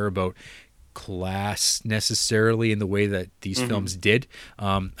care about class necessarily in the way that these films did.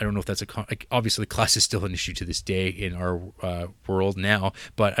 I don't know if that's obviously class is still an issue to this day in our world now,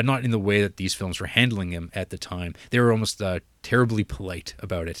 but not in the way that these films were handling them at the time. They were almost terribly polite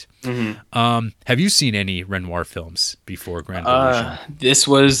about it. Have you seen any Renoir films before Grand Illusion? This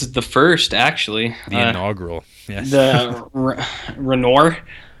was the first, actually. The inaugural. Yes. The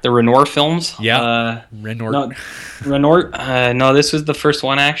Renoir films. Yeah. Renoir. No, this was the first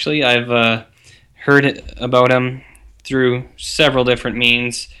one, actually. I've heard about him through several different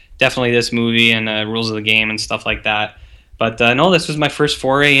means. Definitely this movie and Rules of the Game and stuff like that. But no, this was my first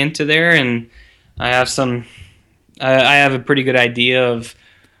foray into there, and I have a pretty good idea of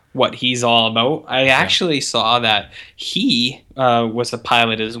what he's all about. I actually saw that he was a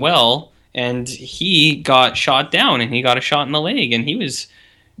pilot as well, and he got shot down, and he got a shot in the leg, and he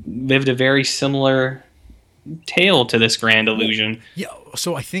lived a very similar tale to this Grand Illusion. Yeah,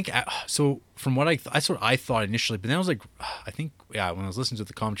 so I think from what that's what I thought initially, but then I was like, when I was listening to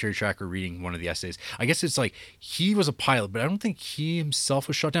the commentary track or reading one of the essays, I guess it's like he was a pilot, but I don't think he himself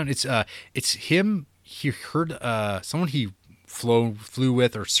was shot down. It's him. He heard someone he flew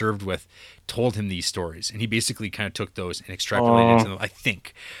with or served with told him these stories, and he basically kind of took those and extrapolated into them, I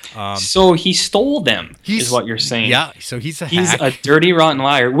think. So he stole them, is what you're saying. Yeah, so he's a dirty, rotten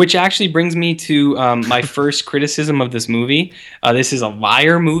liar, which actually brings me to my first criticism of this movie. This is a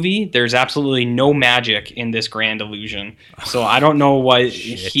liar movie. There's absolutely no magic in this Grand Illusion. So I don't know what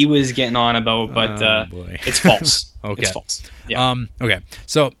he was getting on about, but it's false. Okay. It's false. Yeah. Okay.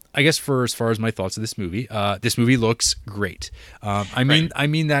 So I guess as far as my thoughts of this movie looks great. I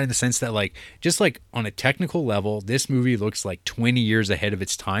mean that in the sense that just on a technical level, this movie looks like 20 years ahead of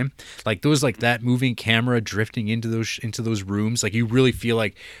its time. Like that moving camera drifting into those rooms. Like you really feel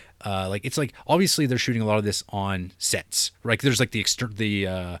like it's like obviously they're shooting a lot of this on sets, right? There's like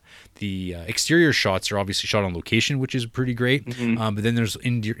the exterior shots are obviously shot on location, which is pretty great. But then there's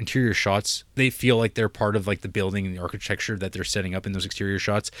interior shots. They feel like they're part of like the building and the architecture that they're setting up in those exterior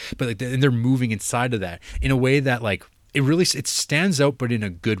shots. But and they're moving inside of that in a way that it stands out, but in a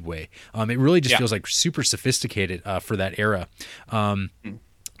good way. It really just feels like super sophisticated for that era.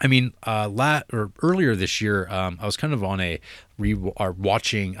 I mean, earlier this year, I was kind of on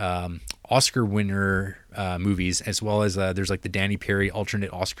watching Oscar winner movies, as well as there's like the Danny Perry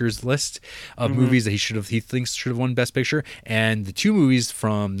alternate Oscars list of movies that he thinks should have won Best Picture, and the two movies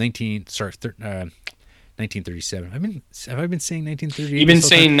from 1937. Have I been saying 1938? You've been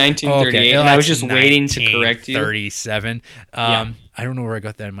saying 1938, okay. and I was just waiting to correct you. 1937. I don't know where I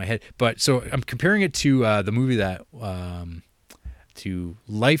got that in my head, but so I'm comparing it to the movie that. To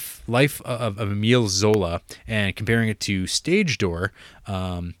Life of Emile Zola, and comparing it to Stage Door,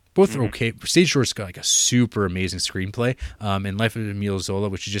 both are okay. Stage Door's got like a super amazing screenplay, and Life of Emile Zola,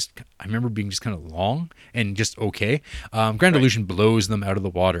 which is just, I remember being just kind of long and just okay. Grand Illusion blows them out of the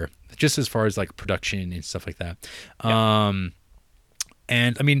water, just as far as like production and stuff like that.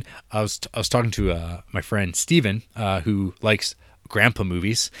 And I mean, I was talking to my friend Steven, who likes grandpa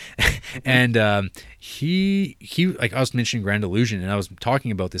movies, and he like, I was mentioning Grand Illusion, and I was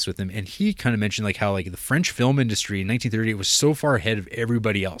talking about this with him, and he kind of mentioned like how like the French film industry in 1938 was so far ahead of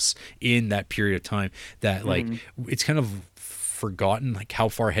everybody else in that period of time that like it's kind of forgotten like how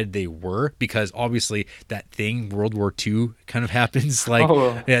far ahead they were, because obviously that thing World War II kind of happens, like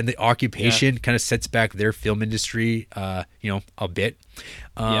and the occupation kind of sets back their film industry a bit.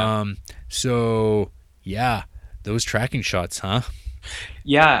 So yeah, those tracking shots, huh?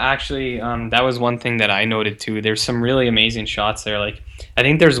 Yeah, actually, that was one thing that I noted too. There's some really amazing shots there. Like, I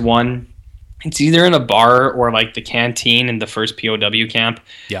think there's one, it's either in a bar or like the canteen in the first POW camp.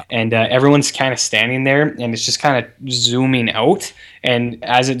 Yeah. And everyone's kind of standing there, and it's just kind of zooming out. And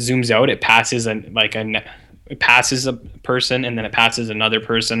as it zooms out, it passes it passes a person, and then it passes another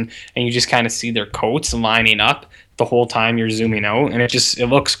person, and you just kind of see their coats lining up the whole time you're zooming out, and it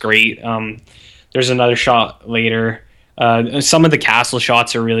looks great. There's another shot later. Some of the castle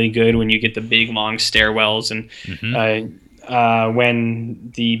shots are really good when you get the big long stairwells, and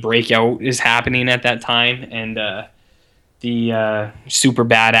when the breakout is happening at that time, and the super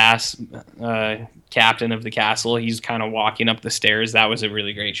badass captain of the castle, he's kind of walking up the stairs. That was a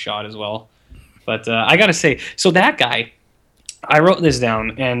really great shot as well. But I gotta say, so that guy, I wrote this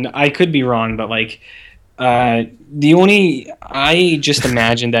down, and I could be wrong, but like I just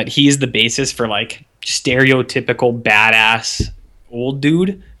imagine that he's the basis for like stereotypical badass old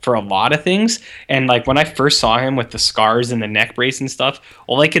dude for a lot of things. And like when I first saw him with the scars and the neck brace and stuff,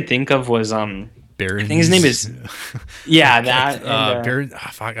 all I could think of was Baron. I think his name is that Baron.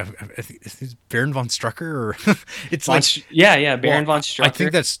 I think it's Baron von Strucker, or it's von, like Baron von Strucker. I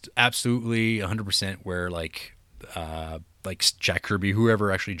think that's absolutely 100% where like Jack Kirby,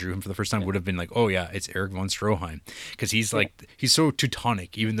 whoever actually drew him for the first time, would have been like, oh yeah, it's Erich von Stroheim, because he's like he's so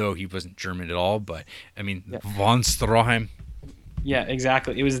Teutonic, even though he wasn't German at all. But I mean, von Stroheim. Yeah,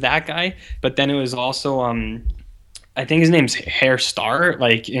 exactly. It was that guy, but then it was also I think his name's Herr Starr,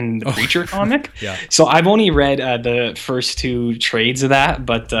 like in the Preacher comic. Yeah. So I've only read the first two trades of that,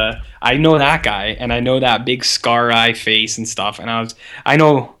 but I know that guy, and I know that big scar eye face and stuff. And I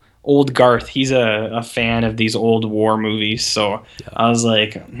know old Garth. He's a fan of these old war movies. So I was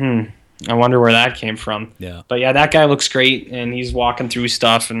like, I wonder where that came from. Yeah. But yeah, that guy looks great, and he's walking through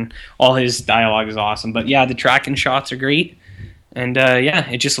stuff, and all his dialogue is awesome. But yeah, the tracking shots are great, and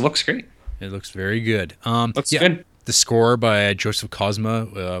it just looks great. It looks very good. Looks good. The score by Joseph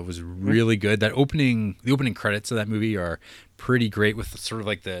Cosma was really good. The opening credits of that movie are pretty great, with sort of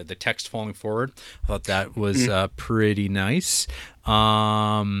like the text falling forward. I thought that was pretty nice.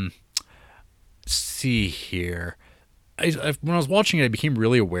 See here. When I was watching it, I became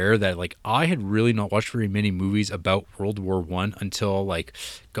really aware that like I had really not watched very many movies about World War I until like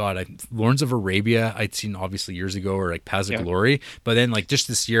Lawrence of Arabia I'd seen obviously years ago, or like Paths of Glory. But then like just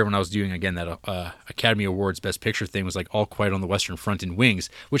this year when I was doing again that Academy Awards Best Picture thing was like All Quiet on the Western Front and Wings,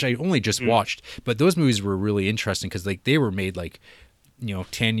 which I only just watched. But those movies were really interesting because like they were made like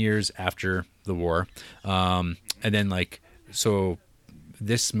 10 years after the war, and then like so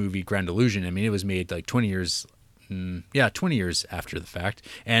this movie Grand Illusion, I mean, it was made like 20 years. 20 years after the fact,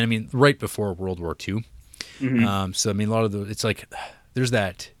 and I mean right before World War II. So I mean a lot of it's like there's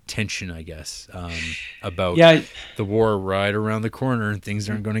that tension, I guess, about the war right around the corner, and things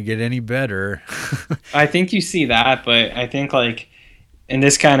aren't going to get any better. I think you see that, but I think like, and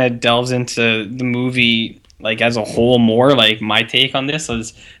this kind of delves into the movie like as a whole more. Like my take on this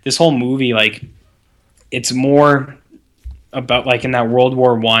is this whole movie, like it's more about like in that World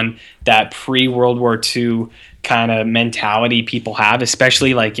War I, that pre-World War II kind of mentality people have,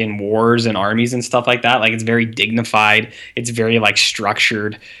 especially like in wars and armies and stuff like that. Like it's very dignified, it's very like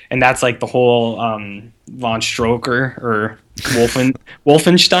structured, and that's like the whole von Stroker or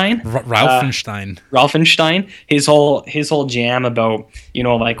Wolfenstein. Ralphenstein. His whole jam about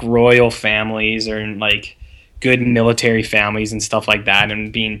like royal families or like good military families and stuff like that,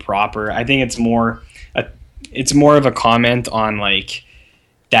 and being proper. I think it's more of a comment on like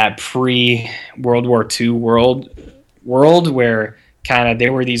that pre-World War II world where kind of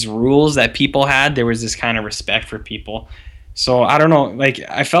there were these rules that people had. There was this kind of respect for people. So I don't know, like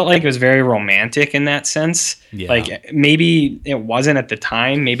I felt like it was very romantic in that sense. Yeah. Like maybe it wasn't at the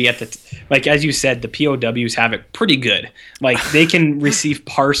time, maybe at the like as you said, the POWs have it pretty good. Like they can receive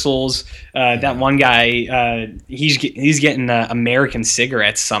parcels. That one guy, he's getting American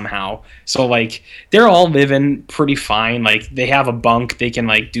cigarettes somehow. So like they're all living pretty fine. Like they have a bunk, they can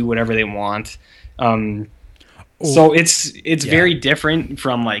like do whatever they want. So it's very different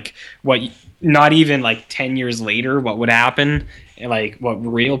from like what. Not even like 10 years later, what would happen, like what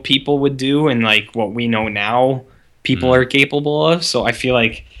real people would do, and like what we know now people are capable of. So I feel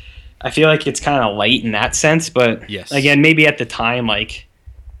like it's kind of light in that sense, but again, maybe at the time, like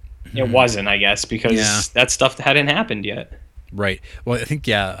it wasn't, I guess, because that stuff hadn't happened yet. Right. Well, I think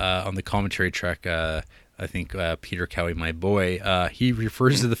on the commentary track, I think Peter Cowie, my boy, he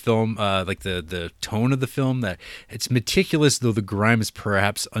refers to the film, like the tone of the film, that it's meticulous, though the grime is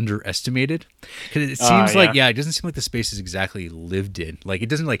perhaps underestimated. Because it seems like, it doesn't seem like the space is exactly lived in. Like, it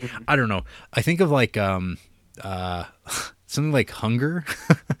doesn't, like, I don't know. I think of, like, something like Hunger,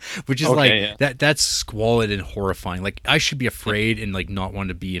 which is that's squalid and horrifying. Like, I should be afraid and like not want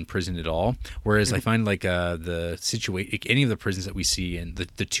to be in prison at all. Whereas I find like the situation, any of the prisons that we see and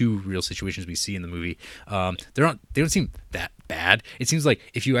the two real situations we see in the movie, they don't seem that bad. It seems like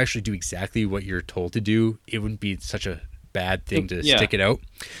if you actually do exactly what you're told to do, it wouldn't be such a bad thing to stick it out.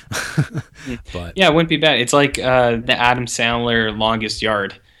 But it wouldn't be bad. It's like the Adam Sandler Longest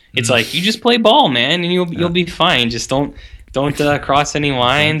Yard. It's like you just play ball, man, and you'll be fine. Just don't cross any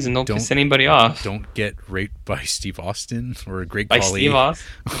lines and don't piss anybody off. Don't get raped by Steve Austin or a great by colleague. Steve Austin.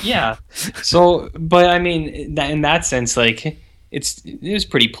 Yeah. So, but I mean, in that sense, like it was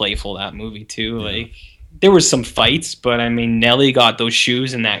pretty playful, that movie too. Yeah. Like there was some fights, but I mean, Nelly got those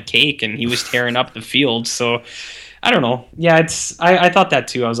shoes and that cake, and he was tearing up the field. So I don't know. Yeah, I thought that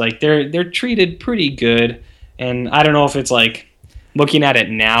too. I was like, they're treated pretty good, and I don't know if it's like looking at it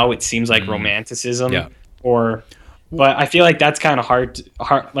now, it seems like romanticism or. But I feel like that's kind of hard,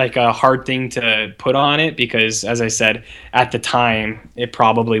 like a hard thing to put on it because, as I said, at the time, it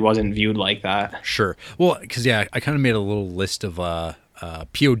probably wasn't viewed like that. Sure. Well, because, I kind of made a little list of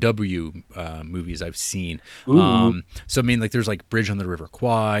POW movies I've seen. So, I mean, like, there's, like, Bridge on the River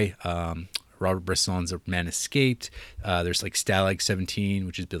Kwai, Robert Bresson's A Man Escaped. There's like Stalag 17,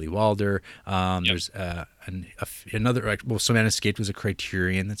 which is Billy Wilder. There's another. Well, So Man Escaped was a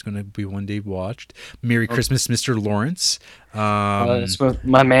Criterion that's going to be one day watched. Merry Christmas, Mr. Lawrence. That's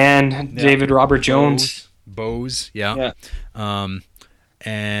my man, David Robert Jones. Bose, yeah. And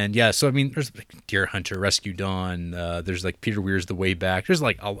so I mean, there's like Deer Hunter, Rescue Dawn. There's like Peter Weir's The Way Back. There's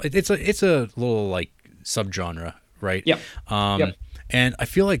like it's a little like subgenre, right? Yep. And I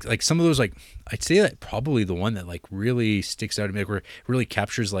feel like some of those, like, I'd say that probably the one that like really sticks out to me, like where really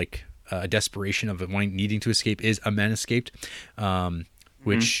captures like a desperation of needing to escape is A Man Escaped,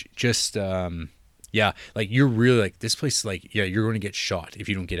 which just like you're really like this place, like you're going to get shot if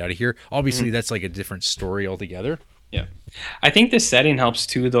you don't get out of here. Obviously, that's like a different story altogether. Yeah, I think the setting helps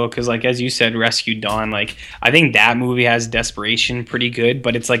too, though, because like as you said, Rescue Dawn, like I think that movie has desperation pretty good,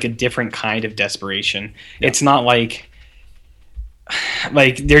 but it's like a different kind of desperation. Yeah. It's not like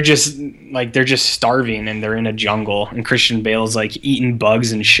they're just starving and they're in a jungle and Christian Bale's like eating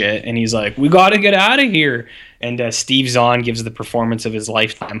bugs and shit and he's like, we gotta get out of here, and Steve Zahn gives the performance of his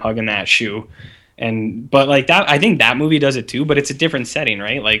lifetime hugging that shoe. But like that, I think that movie does it too, but it's a different setting,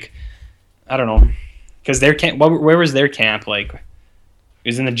 right? Like I don't know, because their camp, where was their camp? Like it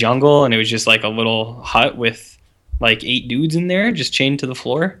was in the jungle and it was just like a little hut with like 8 dudes in there just chained to the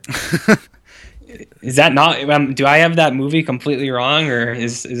floor. Is that not? Do I have that movie completely wrong, or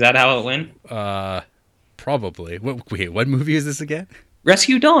is that how it went? Probably. What movie is this again?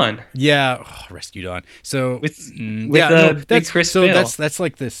 Rescue Dawn. Yeah, Rescue Dawn. So that's Chris Bale. That's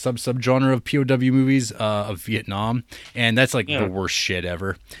like the subgenre of POW movies of Vietnam, and that's like the worst shit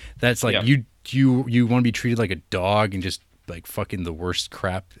ever. That's like you want to be treated like a dog and just like fucking the worst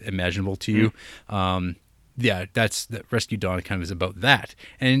crap imaginable to you. That's the Rescue Dawn kind of is about that,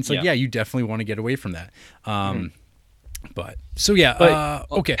 and it's like you definitely want to get away from that. But so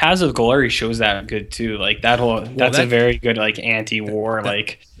okay. Paths of Glory shows that good too. Like that's a very good like anti-war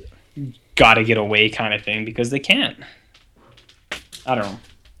like gotta get away kind of thing because they can't. I don't know.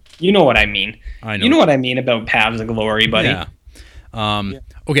 You know what I mean. I know. You know what I mean about Paths of Glory, buddy. Yeah.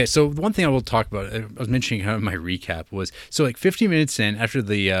 Okay, so one thing I will talk about, I was mentioning how in my recap was, so like 15 minutes in, after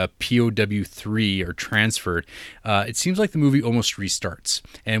the POW3 are transferred, it seems like the movie almost restarts.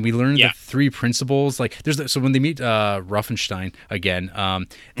 And we learn the 3 principles. Like so when they meet Ruffenstein again,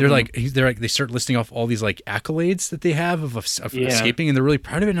 they start listing off all these like accolades that they have of escaping, and they're really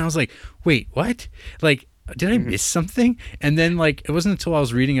proud of it. And I was like, wait, what? Like, did I miss something? And then like it wasn't until I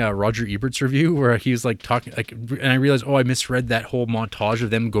was reading a Roger Ebert's review where he was like talking like, and I realized, oh, I misread that whole montage of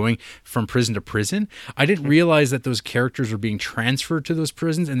them going from prison to prison. I didn't realize that those characters were being transferred to those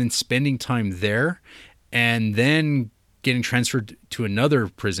prisons and then spending time there, and then getting transferred to another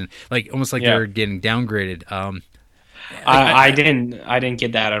prison, like almost like they're getting downgraded. I didn't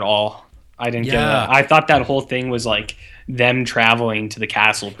get that at all. I didn't get that. I thought that whole thing was like them traveling to the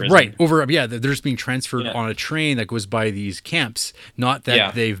castle prison. Right. They're just being transferred on a train that goes by these camps. Not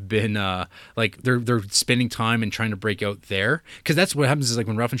that they've been like they're spending time and trying to break out there. Because that's what happens is like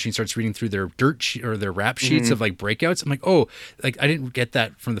when Ruffenstein starts reading through their or their rap sheets of like breakouts, I'm like, oh, like I didn't get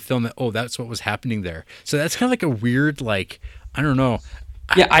that from the film, that that's what was happening there. So that's kind of like a weird, like, I don't know.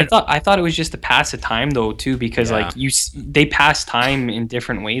 Yeah, I thought it was just to pass the time though too, because like they pass time in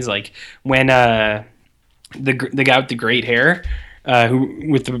different ways. Like when the guy with the great hair, who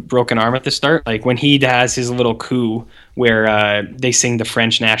with the broken arm at the start, like when he has his little coup where they sing the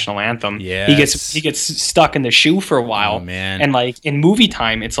French national anthem, he gets stuck in the shoe for a while. Oh, man. And like in movie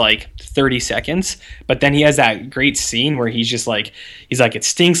time, it's like 30 seconds, but then he has that great scene where he's like, it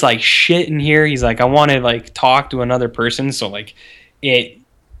stinks like shit in here. He's like, I want to like talk to another person, so like it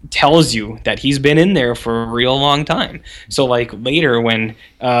tells you that he's been in there for a real long time. So like later when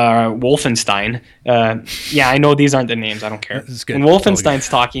Wolfenstein, I know these aren't the names, I don't care. When Wolfenstein's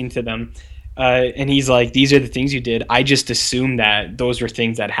talking to them, and he's like, these are the things you did, I just assumed that those were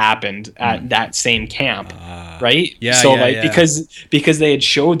things that happened at that same camp, right? Because they had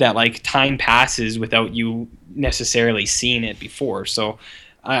showed that like time passes without you necessarily seeing it before. So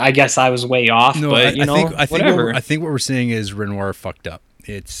I guess I was way off, but whatever. I think what we're saying is Renoir fucked up.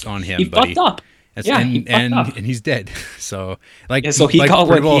 It's on him. He fucked up. And he's dead. So so he got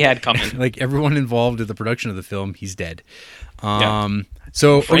what he had coming. Like everyone involved in the production of the film, he's dead.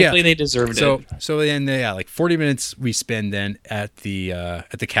 So frankly, they deserved it. So then, like 40 minutes we spend then at the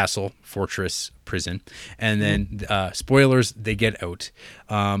castle fortress prison, and then spoilers, they get out,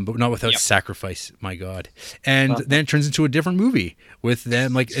 but not without sacrifice. My God! And then it turns into a different movie with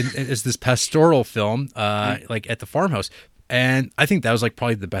them, like it's this pastoral film, like at the farmhouse. And I think that was like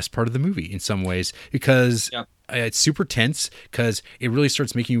probably the best part of the movie in some ways, because it's super tense, because it really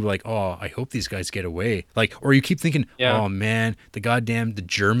starts making you like, oh, I hope these guys get away. Like, or you keep thinking, oh man, the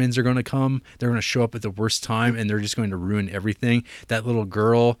Germans are going to come. They're going to show up at the worst time and they're just going to ruin everything. That little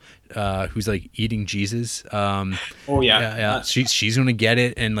girl who's like eating Jesus. She's going to get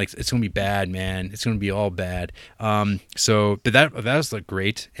it, and like it's going to be bad, man. It's going to be all bad. But that was like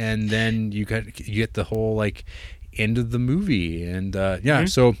great. And then you get the whole like end of the movie, and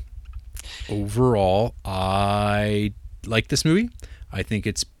so overall I like this movie. I think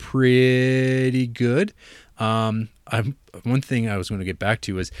it's pretty good. One thing I was going to get back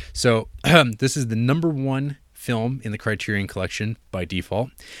to is, so this is the number one film in the Criterion Collection by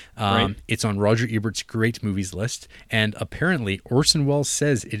default. It's on Roger Ebert's great movies list, and apparently Orson Welles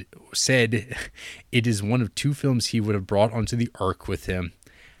said it is one of two films he would have brought onto the Ark with him.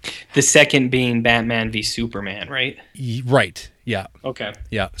 The second being Batman v Superman, right? Right. Yeah. Okay.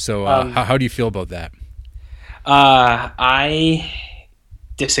 Yeah. So how do you feel about that? I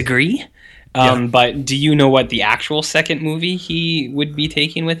disagree. But do you know what the actual second movie he would be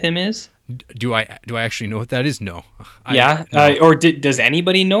taking with him is? Do I actually know what that is? No. Or does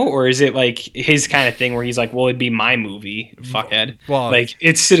anybody know? Or is it like his kind of thing where he's like, well, it'd be my movie, fuckhead. Well, like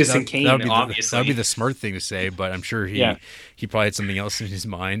it's Citizen Kane, obviously. That would be the smart thing to say, but I'm sure he probably had something else in his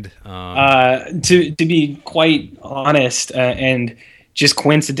mind. To be quite honest, and just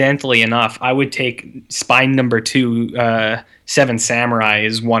coincidentally enough, I would take Spine number 2, Seven Samurai,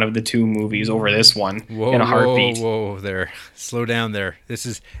 is one of the two movies over this one in a heartbeat. Whoa, there. Slow down there. This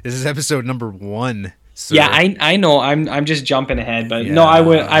is episode number 1. Sir. Yeah, I know. I'm just jumping ahead, but no,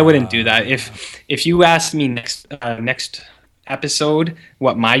 I wouldn't do that. If you asked me next episode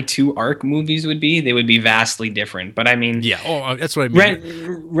what my 2 Ark movies would be, they would be vastly different. But I mean, that's what I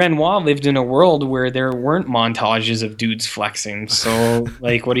mean. Renoir lived in a world where there weren't montages of dudes flexing. So,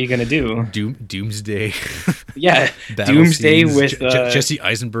 like, what are you gonna do? Doomsday. Yeah, Doomsday scenes. with Jesse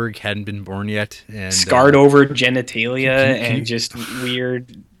Eisenberg hadn't been born yet, and scarred over genitalia and just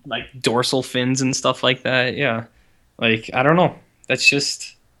weird like dorsal fins and stuff like that. Yeah, like I don't know. That's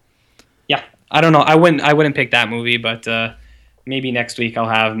just I don't know. I wouldn't pick that movie, but. Maybe next week I'll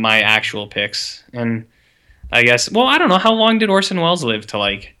have my actual picks. And I guess, well, I don't know. How long did Orson Welles live? To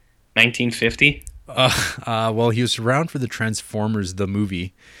like 1950? Well, he was around for the Transformers, the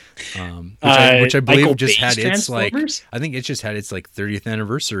movie, which I believe Michael just Bay's had its like, Transformers? I think it just had its like 30th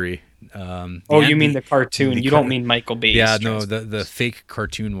anniversary. You mean the cartoon? You don't mean Michael Bay's? Yeah, no, the fake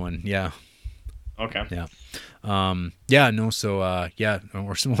cartoon one. Yeah. Okay. Yeah.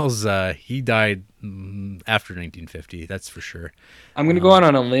 Orson Welles, he died after 1950. That's for sure. I'm going to go out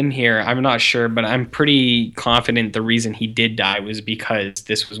on a limb here. I'm not sure, but I'm pretty confident the reason he did die was because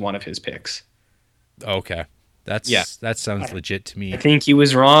this was one of his picks. Okay. That sounds legit to me. I think he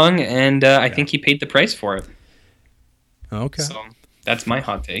was wrong, and I think he paid the price for it. Okay. So that's my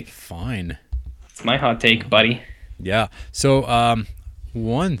hot take. Fine. It's my hot take, buddy. Yeah. So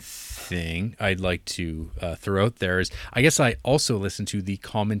one thing I'd like to throw out there is, I guess I also listened to the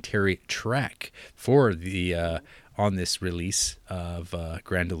commentary track for the on this release of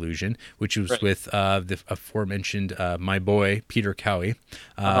Grand Illusion, which was with the aforementioned my boy Peter Cowie,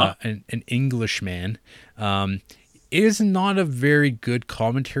 an Englishman. It is not a very good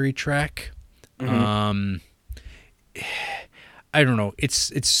commentary track. I don't know.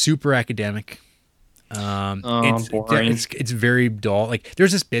 It's super academic. Boring. It's very dull. Like,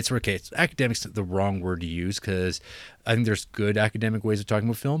 there's this bits where, it's academic's the wrong word to use, because I think there's good academic ways of talking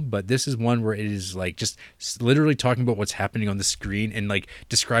about film, but this is one where it is like just literally talking about what's happening on the screen and like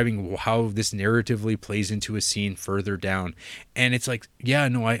describing how this narratively plays into a scene further down. And it's like, I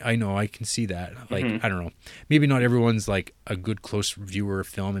know, I can see that. Like, I don't know, maybe not everyone's like a good close viewer of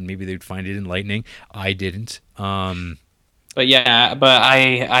film, and maybe they'd find it enlightening. I didn't. But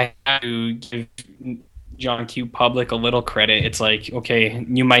I have to give John Q. Public a little credit. It's like, okay,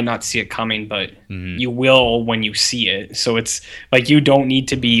 you might not see it coming, but you will when you see it. So it's like, you don't need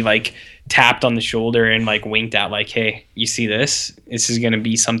to be like tapped on the shoulder and like winked at, like, hey, you see this? This is going to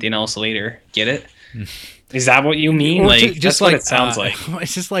be something else later. Get it? Is that what you mean? Well, like, just what it sounds like.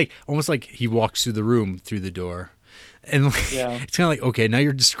 It's just like, almost like he walks through the room through the door. And like, it's kind of like, okay, now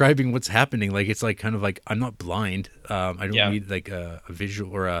you're describing what's happening. Like, it's like kind of like, I'm not blind. I don't need like a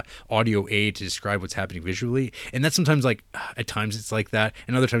visual or a audio aid to describe what's happening visually. And that's sometimes like, at times it's like that,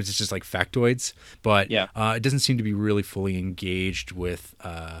 and other times it's just like factoids. But it doesn't seem to be really fully engaged with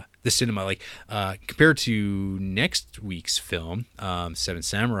the cinema. Like, compared to next week's film, Seven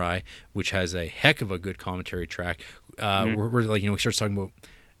Samurai, which has a heck of a good commentary track, we're like, we start talking about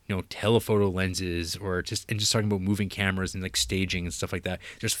telephoto lenses, or just talking about moving cameras and like staging and stuff like that.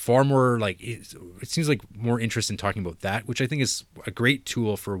 There's far more like, it seems like more interest in talking about that, which I think is a great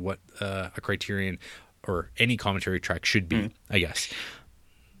tool for what a Criterion or any commentary track should be, I guess.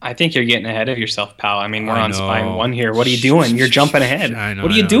 I think you're getting ahead of yourself, pal. I mean, we're on Spine 1 here. What are you doing? You're jumping ahead.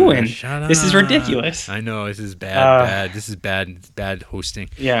 What are you doing? This is ridiculous. I know, this is bad. This is bad hosting.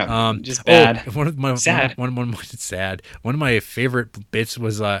 Yeah, just bad. Sad. It's sad. One of my favorite bits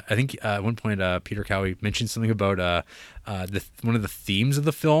was I think at one point Peter Cowie mentioned something about one of the themes of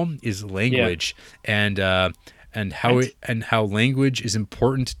the film is language, and how language is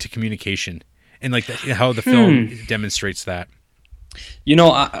important to communication, and like how the film demonstrates that.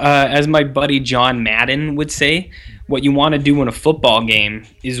 As my buddy John Madden would say, what you want to do in a football game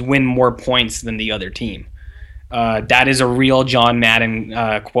is win more points than the other team. That is a real John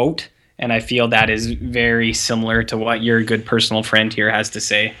Madden quote, and I feel that is very similar to what your good personal friend here has to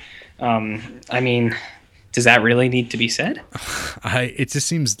say. I mean, does that really need to be said? It just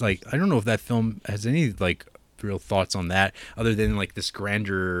seems like, I don't know if that film has any like real thoughts on that, other than like this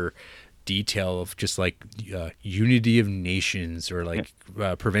grander detail of just like unity of nations, or like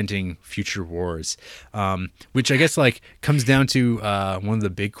preventing future wars, which I guess like comes down to one of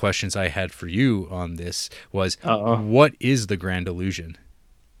the big questions I had for you on this was, what is the Grand Illusion?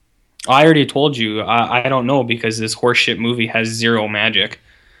 I already told you. I don't know, because this horseshit movie has zero magic.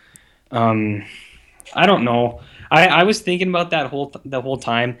 I don't know. I was thinking about that the whole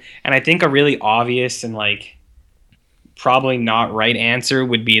time, and I think a really obvious and like probably not right answer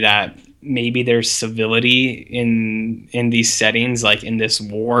would be that maybe there's civility in these settings, like in this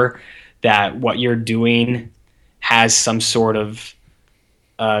war, that what you're doing has some sort of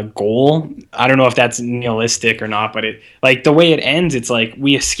goal. I don't know if that's nihilistic or not, but it, like, the way it ends, it's like,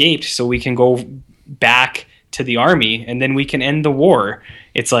 we escaped so we can go back to the army and then we can end the war.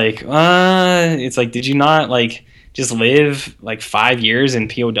 It's like, did you not like just live like 5 years in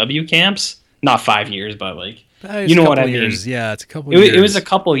POW camps? Not 5 years, but like, you know what I mean? Yeah, it's a couple years. It was a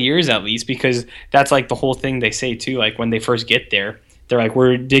couple years at least, because that's like the whole thing they say too. Like when they first get there, they're like,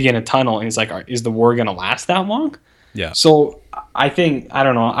 we're digging a tunnel, and it's like, is the war going to last that long? Yeah. So I think, I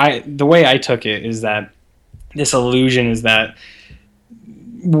don't know. The way I took it is that this illusion is that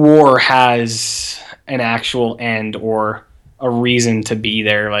war has an actual end or a reason to be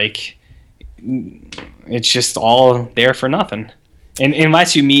there. Like, it's just all there for nothing. And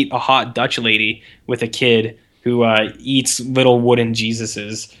unless you meet a hot Dutch lady with a kid who eats little wooden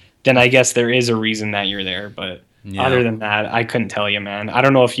Jesuses, then I guess there is a reason that you're there. But Yeah. Other than that, I couldn't tell you, man. I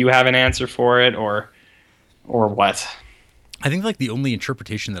don't know if you have an answer for it or what. I think like the only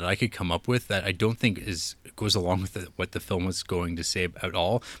interpretation that I could come up with that I don't think goes along with what the film was going to say at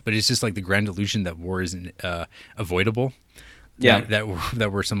all, but it's just like the grand illusion that war isn't avoidable. Yeah, that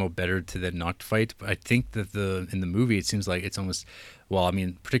we're somehow better to than not to fight. But I think that in the movie it seems like it's almost, well, I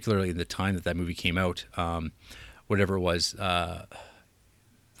mean, particularly in the time that movie came out, whatever it was,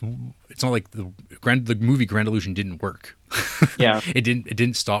 it's not like the movie Grand Illusion didn't work. Yeah, it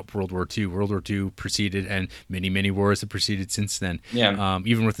didn't stop World War II. World War II proceeded, and many wars have proceeded since then. Yeah,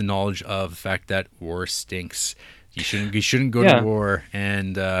 even with the knowledge of the fact that war stinks. You shouldn't go to war,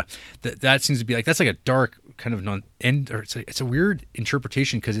 and that seems to be like, that's like a dark kind of non-end, or it's a weird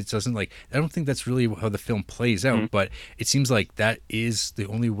interpretation because it doesn't, like, I don't think that's really how the film plays out, but it seems like that is the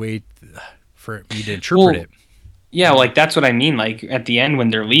only way for me to interpret it. Yeah, like that's what I mean. Like at the end when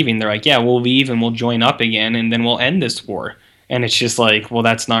they're leaving, they're like, "Yeah, we'll leave and we'll join up again, and then we'll end this war." And it's just like, well,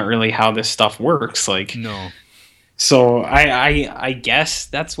 that's not really how this stuff works. Like, no. So I guess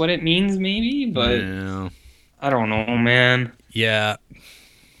that's what it means, maybe, but yeah. I don't know, man. Yeah,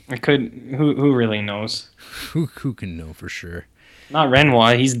 I could. Who really knows? Who can know for sure? Not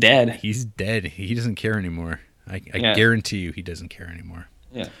Renoir. He's dead. He's dead. He doesn't care anymore. I guarantee you, he doesn't care anymore.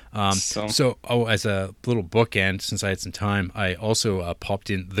 Yeah. So as a little bookend, since I had some time, I also popped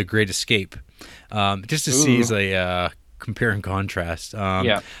in The Great Escape, just to see as a compare and contrast.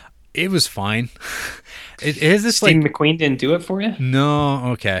 It was fine. It has this Steve McQueen didn't do it for you?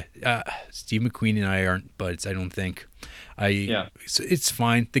 No. Okay. Steve McQueen and I aren't buds, I don't think. So it's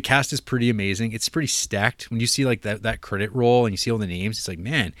fine. The cast is pretty amazing. It's pretty stacked. When you see like that credit roll and you see all the names, it's like,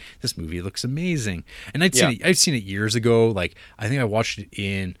 man, this movie looks amazing. And I'd seen it years ago. Like, I think I watched it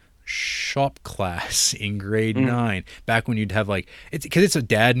in shop class in grade 9, back when you'd have like, because it's a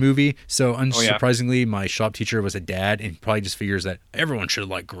dad movie, so unsurprisingly my shop teacher was a dad and probably just figures that everyone should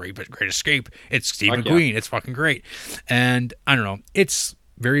like Great Escape. It's Steve McQueen. It's fucking great. And I don't know, it's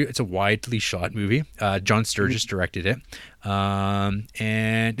a widely shot movie. John Sturges directed it,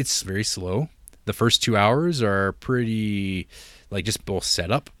 and it's very slow. The first 2 hours are pretty like just both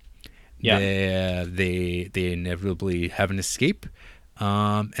set up. They inevitably have an escape.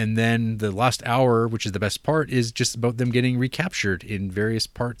 And then the last hour, which is the best part, is just about them getting recaptured in various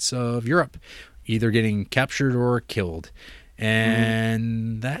parts of Europe, either getting captured or killed.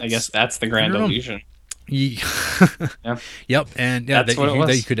 And I guess that's the grand illusion. Yep, and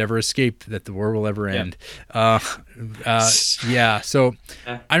that you could ever escape, that the war will ever end. So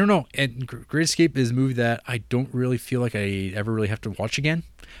I don't know. And Great Escape is a movie that I don't really feel like I ever really have to watch again.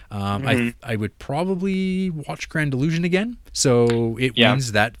 I would probably watch Grand Illusion again, so it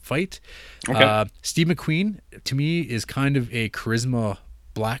wins that fight. Steve McQueen to me is kind of a charisma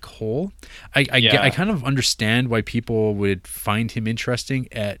black hole. I kind of understand why people would find him interesting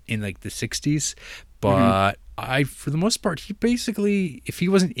in like the 60s, but for the most part, he basically, if he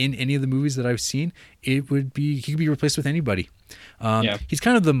wasn't in any of the movies that I've seen, he could be replaced with anybody. He's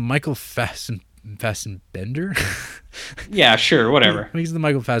kind of the Michael Fassbender. Yeah, sure, whatever. He's the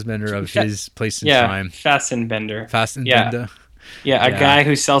Michael Fassbender of his place in time. Fassbender. Yeah, a guy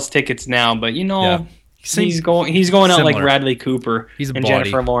who sells tickets now, but you know, he's going out like Bradley Cooper and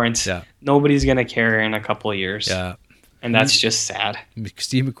Jennifer Lawrence. Yeah. Nobody's gonna care in a couple of years. Yeah. And that's just sad.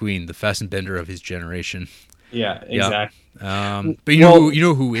 Steve McQueen, the Fassbender of his generation. Yeah, exactly. But you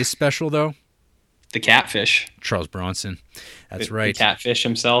know who is special though? The Catfish. Charles Bronson. That's right. The Catfish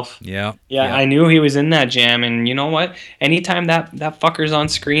himself. Yeah. I knew he was in that jam, and you know what? Anytime that fucker's on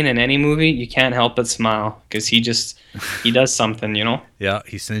screen in any movie, you can't help but smile because he does something, you know? Yeah,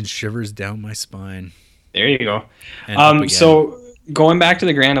 he sends shivers down my spine. There you go. So going back to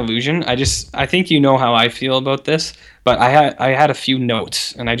the Grand Illusion, I think you know how I feel about this, but I had a few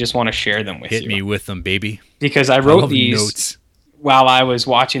notes, and I just want to share them with you. Hit me with them, baby. Because I wrote these notes while I was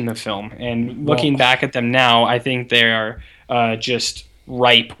watching the film, and looking back at them now, I think they are just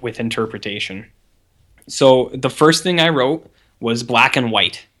ripe with interpretation. So the first thing I wrote was black and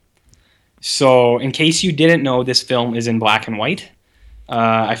white. So in case you didn't know, this film is in black and white.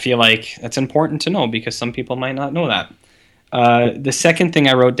 I feel like that's important to know because some people might not know that. The second thing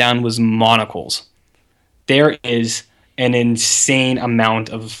I wrote down was monocles. There is an insane amount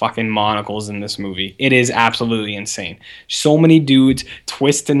of fucking monocles in this movie. It is absolutely insane. So many dudes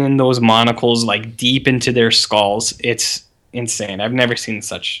twisting in those monocles like deep into their skulls. It's insane. I've never seen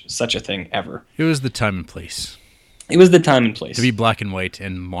such a thing ever. It was the time and place. To be black and white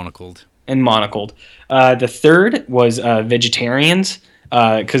and monocled. The third was vegetarians,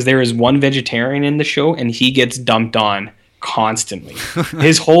 because there is one vegetarian in the show and he gets dumped on constantly.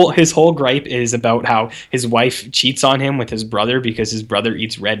 His whole gripe is about how his wife cheats on him with his brother because his brother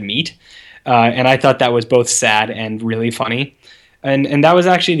eats red meat. And I thought that was both sad and really funny. And that was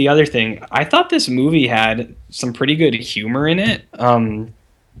actually the other thing. I thought this movie had some pretty good humor in it.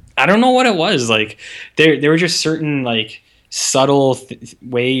 I don't know what it was. Like there were just certain like subtle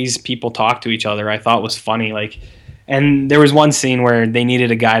ways people talk to each other I thought was funny. Like, and there was one scene where they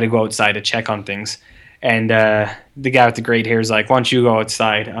needed a guy to go outside to check on things. And the guy with the great hair is like, why don't you go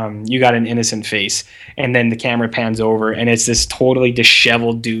outside? You got an innocent face. And then the camera pans over, and it's this totally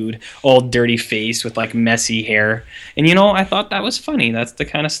disheveled dude, all dirty face with like messy hair. And, I thought that was funny. That's the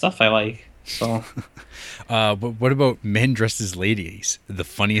kind of stuff I like. So, but what about men dressed as ladies? The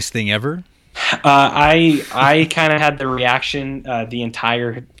funniest thing ever? I kind of had the reaction the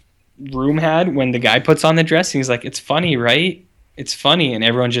entire room had when the guy puts on the dress. And he's like, it's funny, right? It's funny, and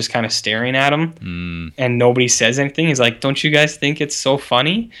everyone's just kind of staring at him, and nobody says anything. He's like, don't you guys think it's so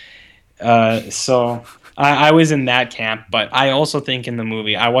funny? So I was in that camp, but I also think in the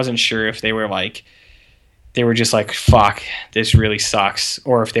movie, I wasn't sure if they were just like, fuck, this really sucks,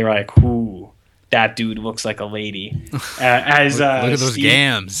 or if they were like, ooh, that dude looks like a lady. Look at those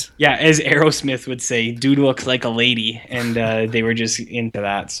gams. Yeah, as Aerosmith would say, dude looks like a lady, and they were just into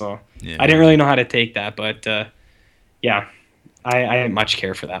that. So yeah. I didn't really know how to take that, but yeah. I didn't much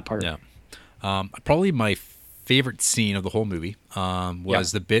care for that part. Yeah. Probably my favorite scene of the whole movie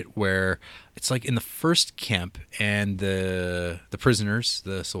was the bit where it's like in the first camp, and the prisoners,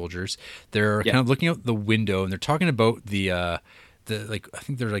 the soldiers, they're kind of looking out the window, and they're talking about the like, I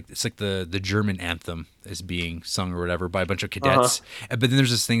think they're like, it's like the German anthem is being sung or whatever by a bunch of cadets. But then there's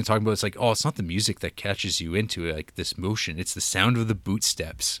this thing talking about, it's like, oh, it's not the music that catches you into it, like this motion, it's the sound of the boot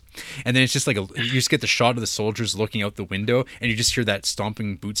steps. And then it's just like you just get the shot of the soldiers looking out the window, and you just hear that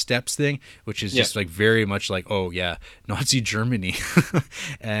stomping boot steps thing, which is just like very much like, oh yeah, Nazi Germany.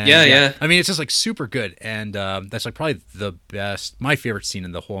 And yeah. I mean, it's just like super good, and that's like probably the best, my favorite scene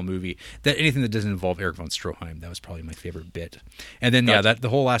in the whole movie. That anything that doesn't involve Erich von Stroheim, that was probably my favorite bit. And then that the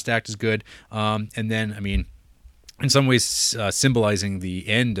whole last act is good. And then, I mean, in some ways, symbolizing the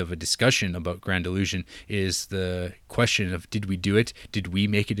end of a discussion about Grand Illusion is the question of, did we do it? Did we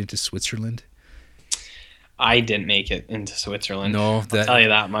make it into Switzerland? I didn't make it into Switzerland. No, I'll tell you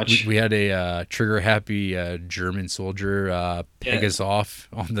that much. We had a trigger-happy German soldier peg us off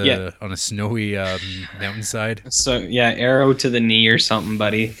on a snowy mountainside. So yeah, arrow to the knee or something,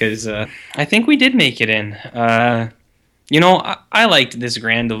 buddy. Because I think we did make it in. I liked this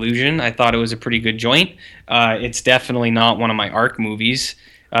Grand Illusion. I thought it was a pretty good joint. It's definitely not one of my ARC movies.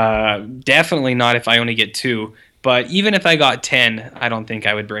 Definitely not if I only get 2. But even if I got 10, I don't think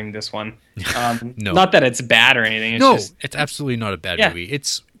I would bring this one. No. Not that it's bad or anything. It's absolutely not a bad movie.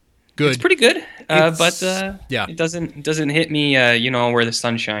 It's good. It's pretty good. But it doesn't hit me, where the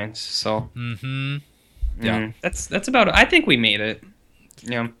sun shines. So that's about it. I think we made it.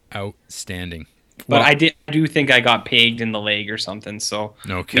 Yeah. Outstanding. But I do think I got pegged in the leg or something. So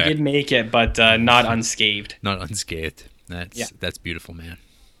we did make it, but not unscathed. Not unscathed. That's beautiful, man.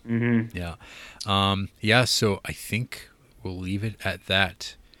 Mm-hmm. Yeah. So I think we'll leave it at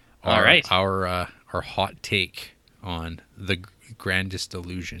that. All right. Our hot take on the Grandest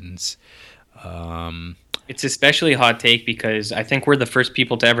Illusions. It's especially a hot take because I think we're the first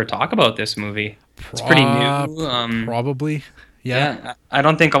people to ever talk about this movie. It's pretty new. Probably. Yeah, I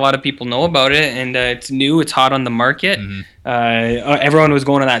don't think a lot of people know about it, and it's new. It's hot on the market. Everyone was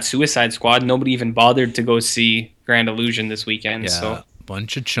going to that Suicide Squad. Nobody even bothered to go see Grand Illusion this weekend. So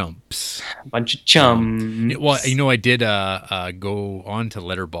bunch of chumps. Well, I did go on to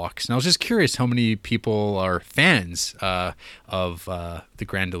Letterboxd, and I was just curious how many people are fans of the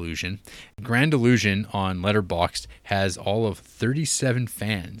Grand Illusion. Grand Illusion on Letterboxd has all of 37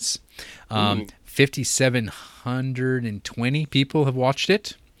 fans. 5,720 people have watched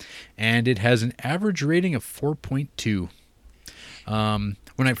it, and it has an average rating of 4.2.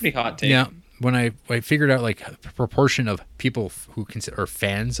 Pretty hot take. Yeah, when I figured out like the proportion of people who are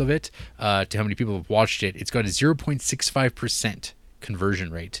fans of it to how many people have watched it, it's got a 0.65%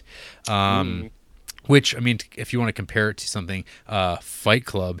 conversion rate. Which, I mean, if you want to compare it to something, Fight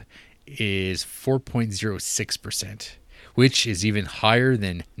Club is 4.06%. Which is even higher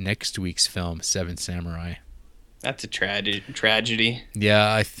than next week's film, Seven Samurai. That's a tragedy.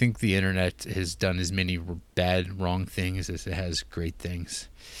 Yeah, I think the internet has done as many wrong things as it has great things.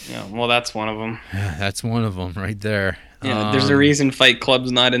 Yeah, well, that's one of them. That's one of them right there. Yeah, there's a reason Fight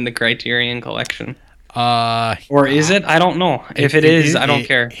Club's not in the Criterion Collection. Or is it? I don't know. If it is, I don't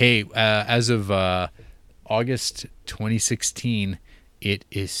care. Hey, as of August 2016, it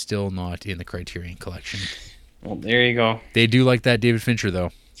is still not in the Criterion Collection. Well, there you go. They do like that David Fincher,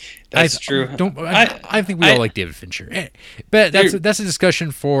 though. That's true. I think we all like David Fincher. But that's a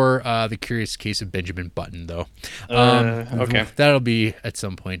discussion for The Curious Case of Benjamin Button, though. Okay. That'll be at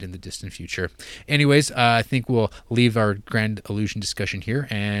some point in the distant future. Anyways, I think we'll leave our Grand Illusion discussion here,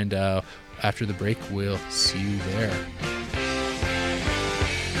 and after the break, we'll see you there.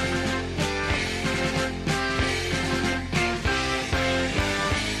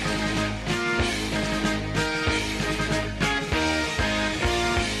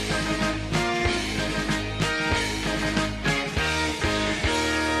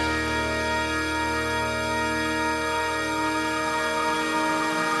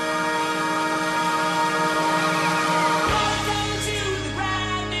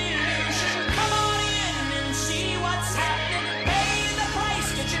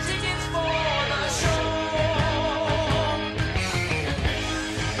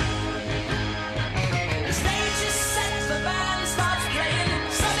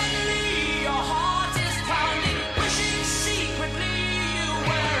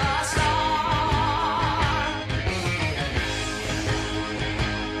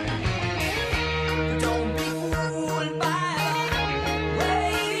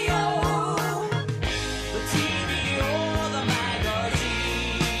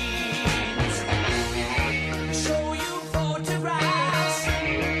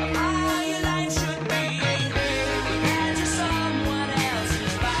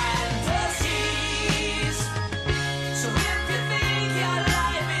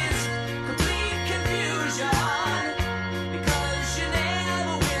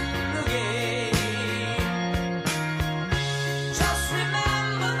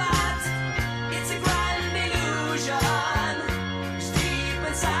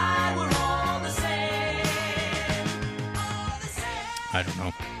 I don't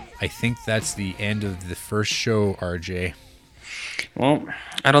know. I think that's the end of the first show, RJ. Well,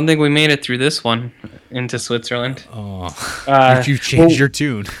 I don't think we made it through this one into Switzerland. Oh, you changed your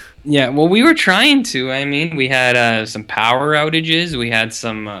tune. Yeah, well, we were trying to. I mean, we had some power outages. We had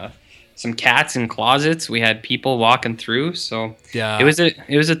some cats in closets. We had people walking through. So yeah, it was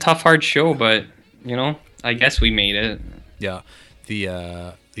a tough, hard show, but I guess we made it. Yeah,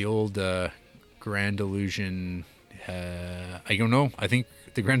 the old Grand Illusion. I don't know. I think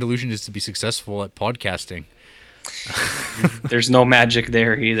the Grand Illusion is to be successful at podcasting. There's no magic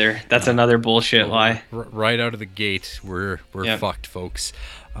there either. That's another bullshit lie. Right out of the gate, we're fucked, folks.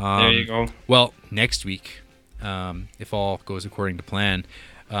 There you go. Well, next week, if all goes according to plan,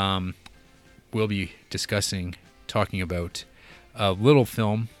 we'll be talking about a little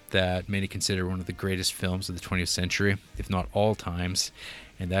film that many consider one of the greatest films of the 20th century, if not all times,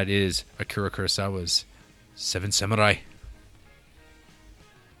 and that is Akira Kurosawa's Seven Samurai.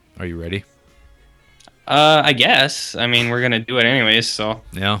 Are you ready? I guess. I mean, we're gonna do it anyways, so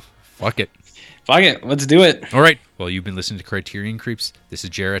yeah. Fuck it. Let's do it. All right. Well, you've been listening to Criterion Creeps. This is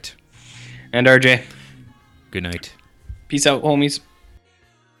Jarrett and RJ. Good night. Peace out, homies.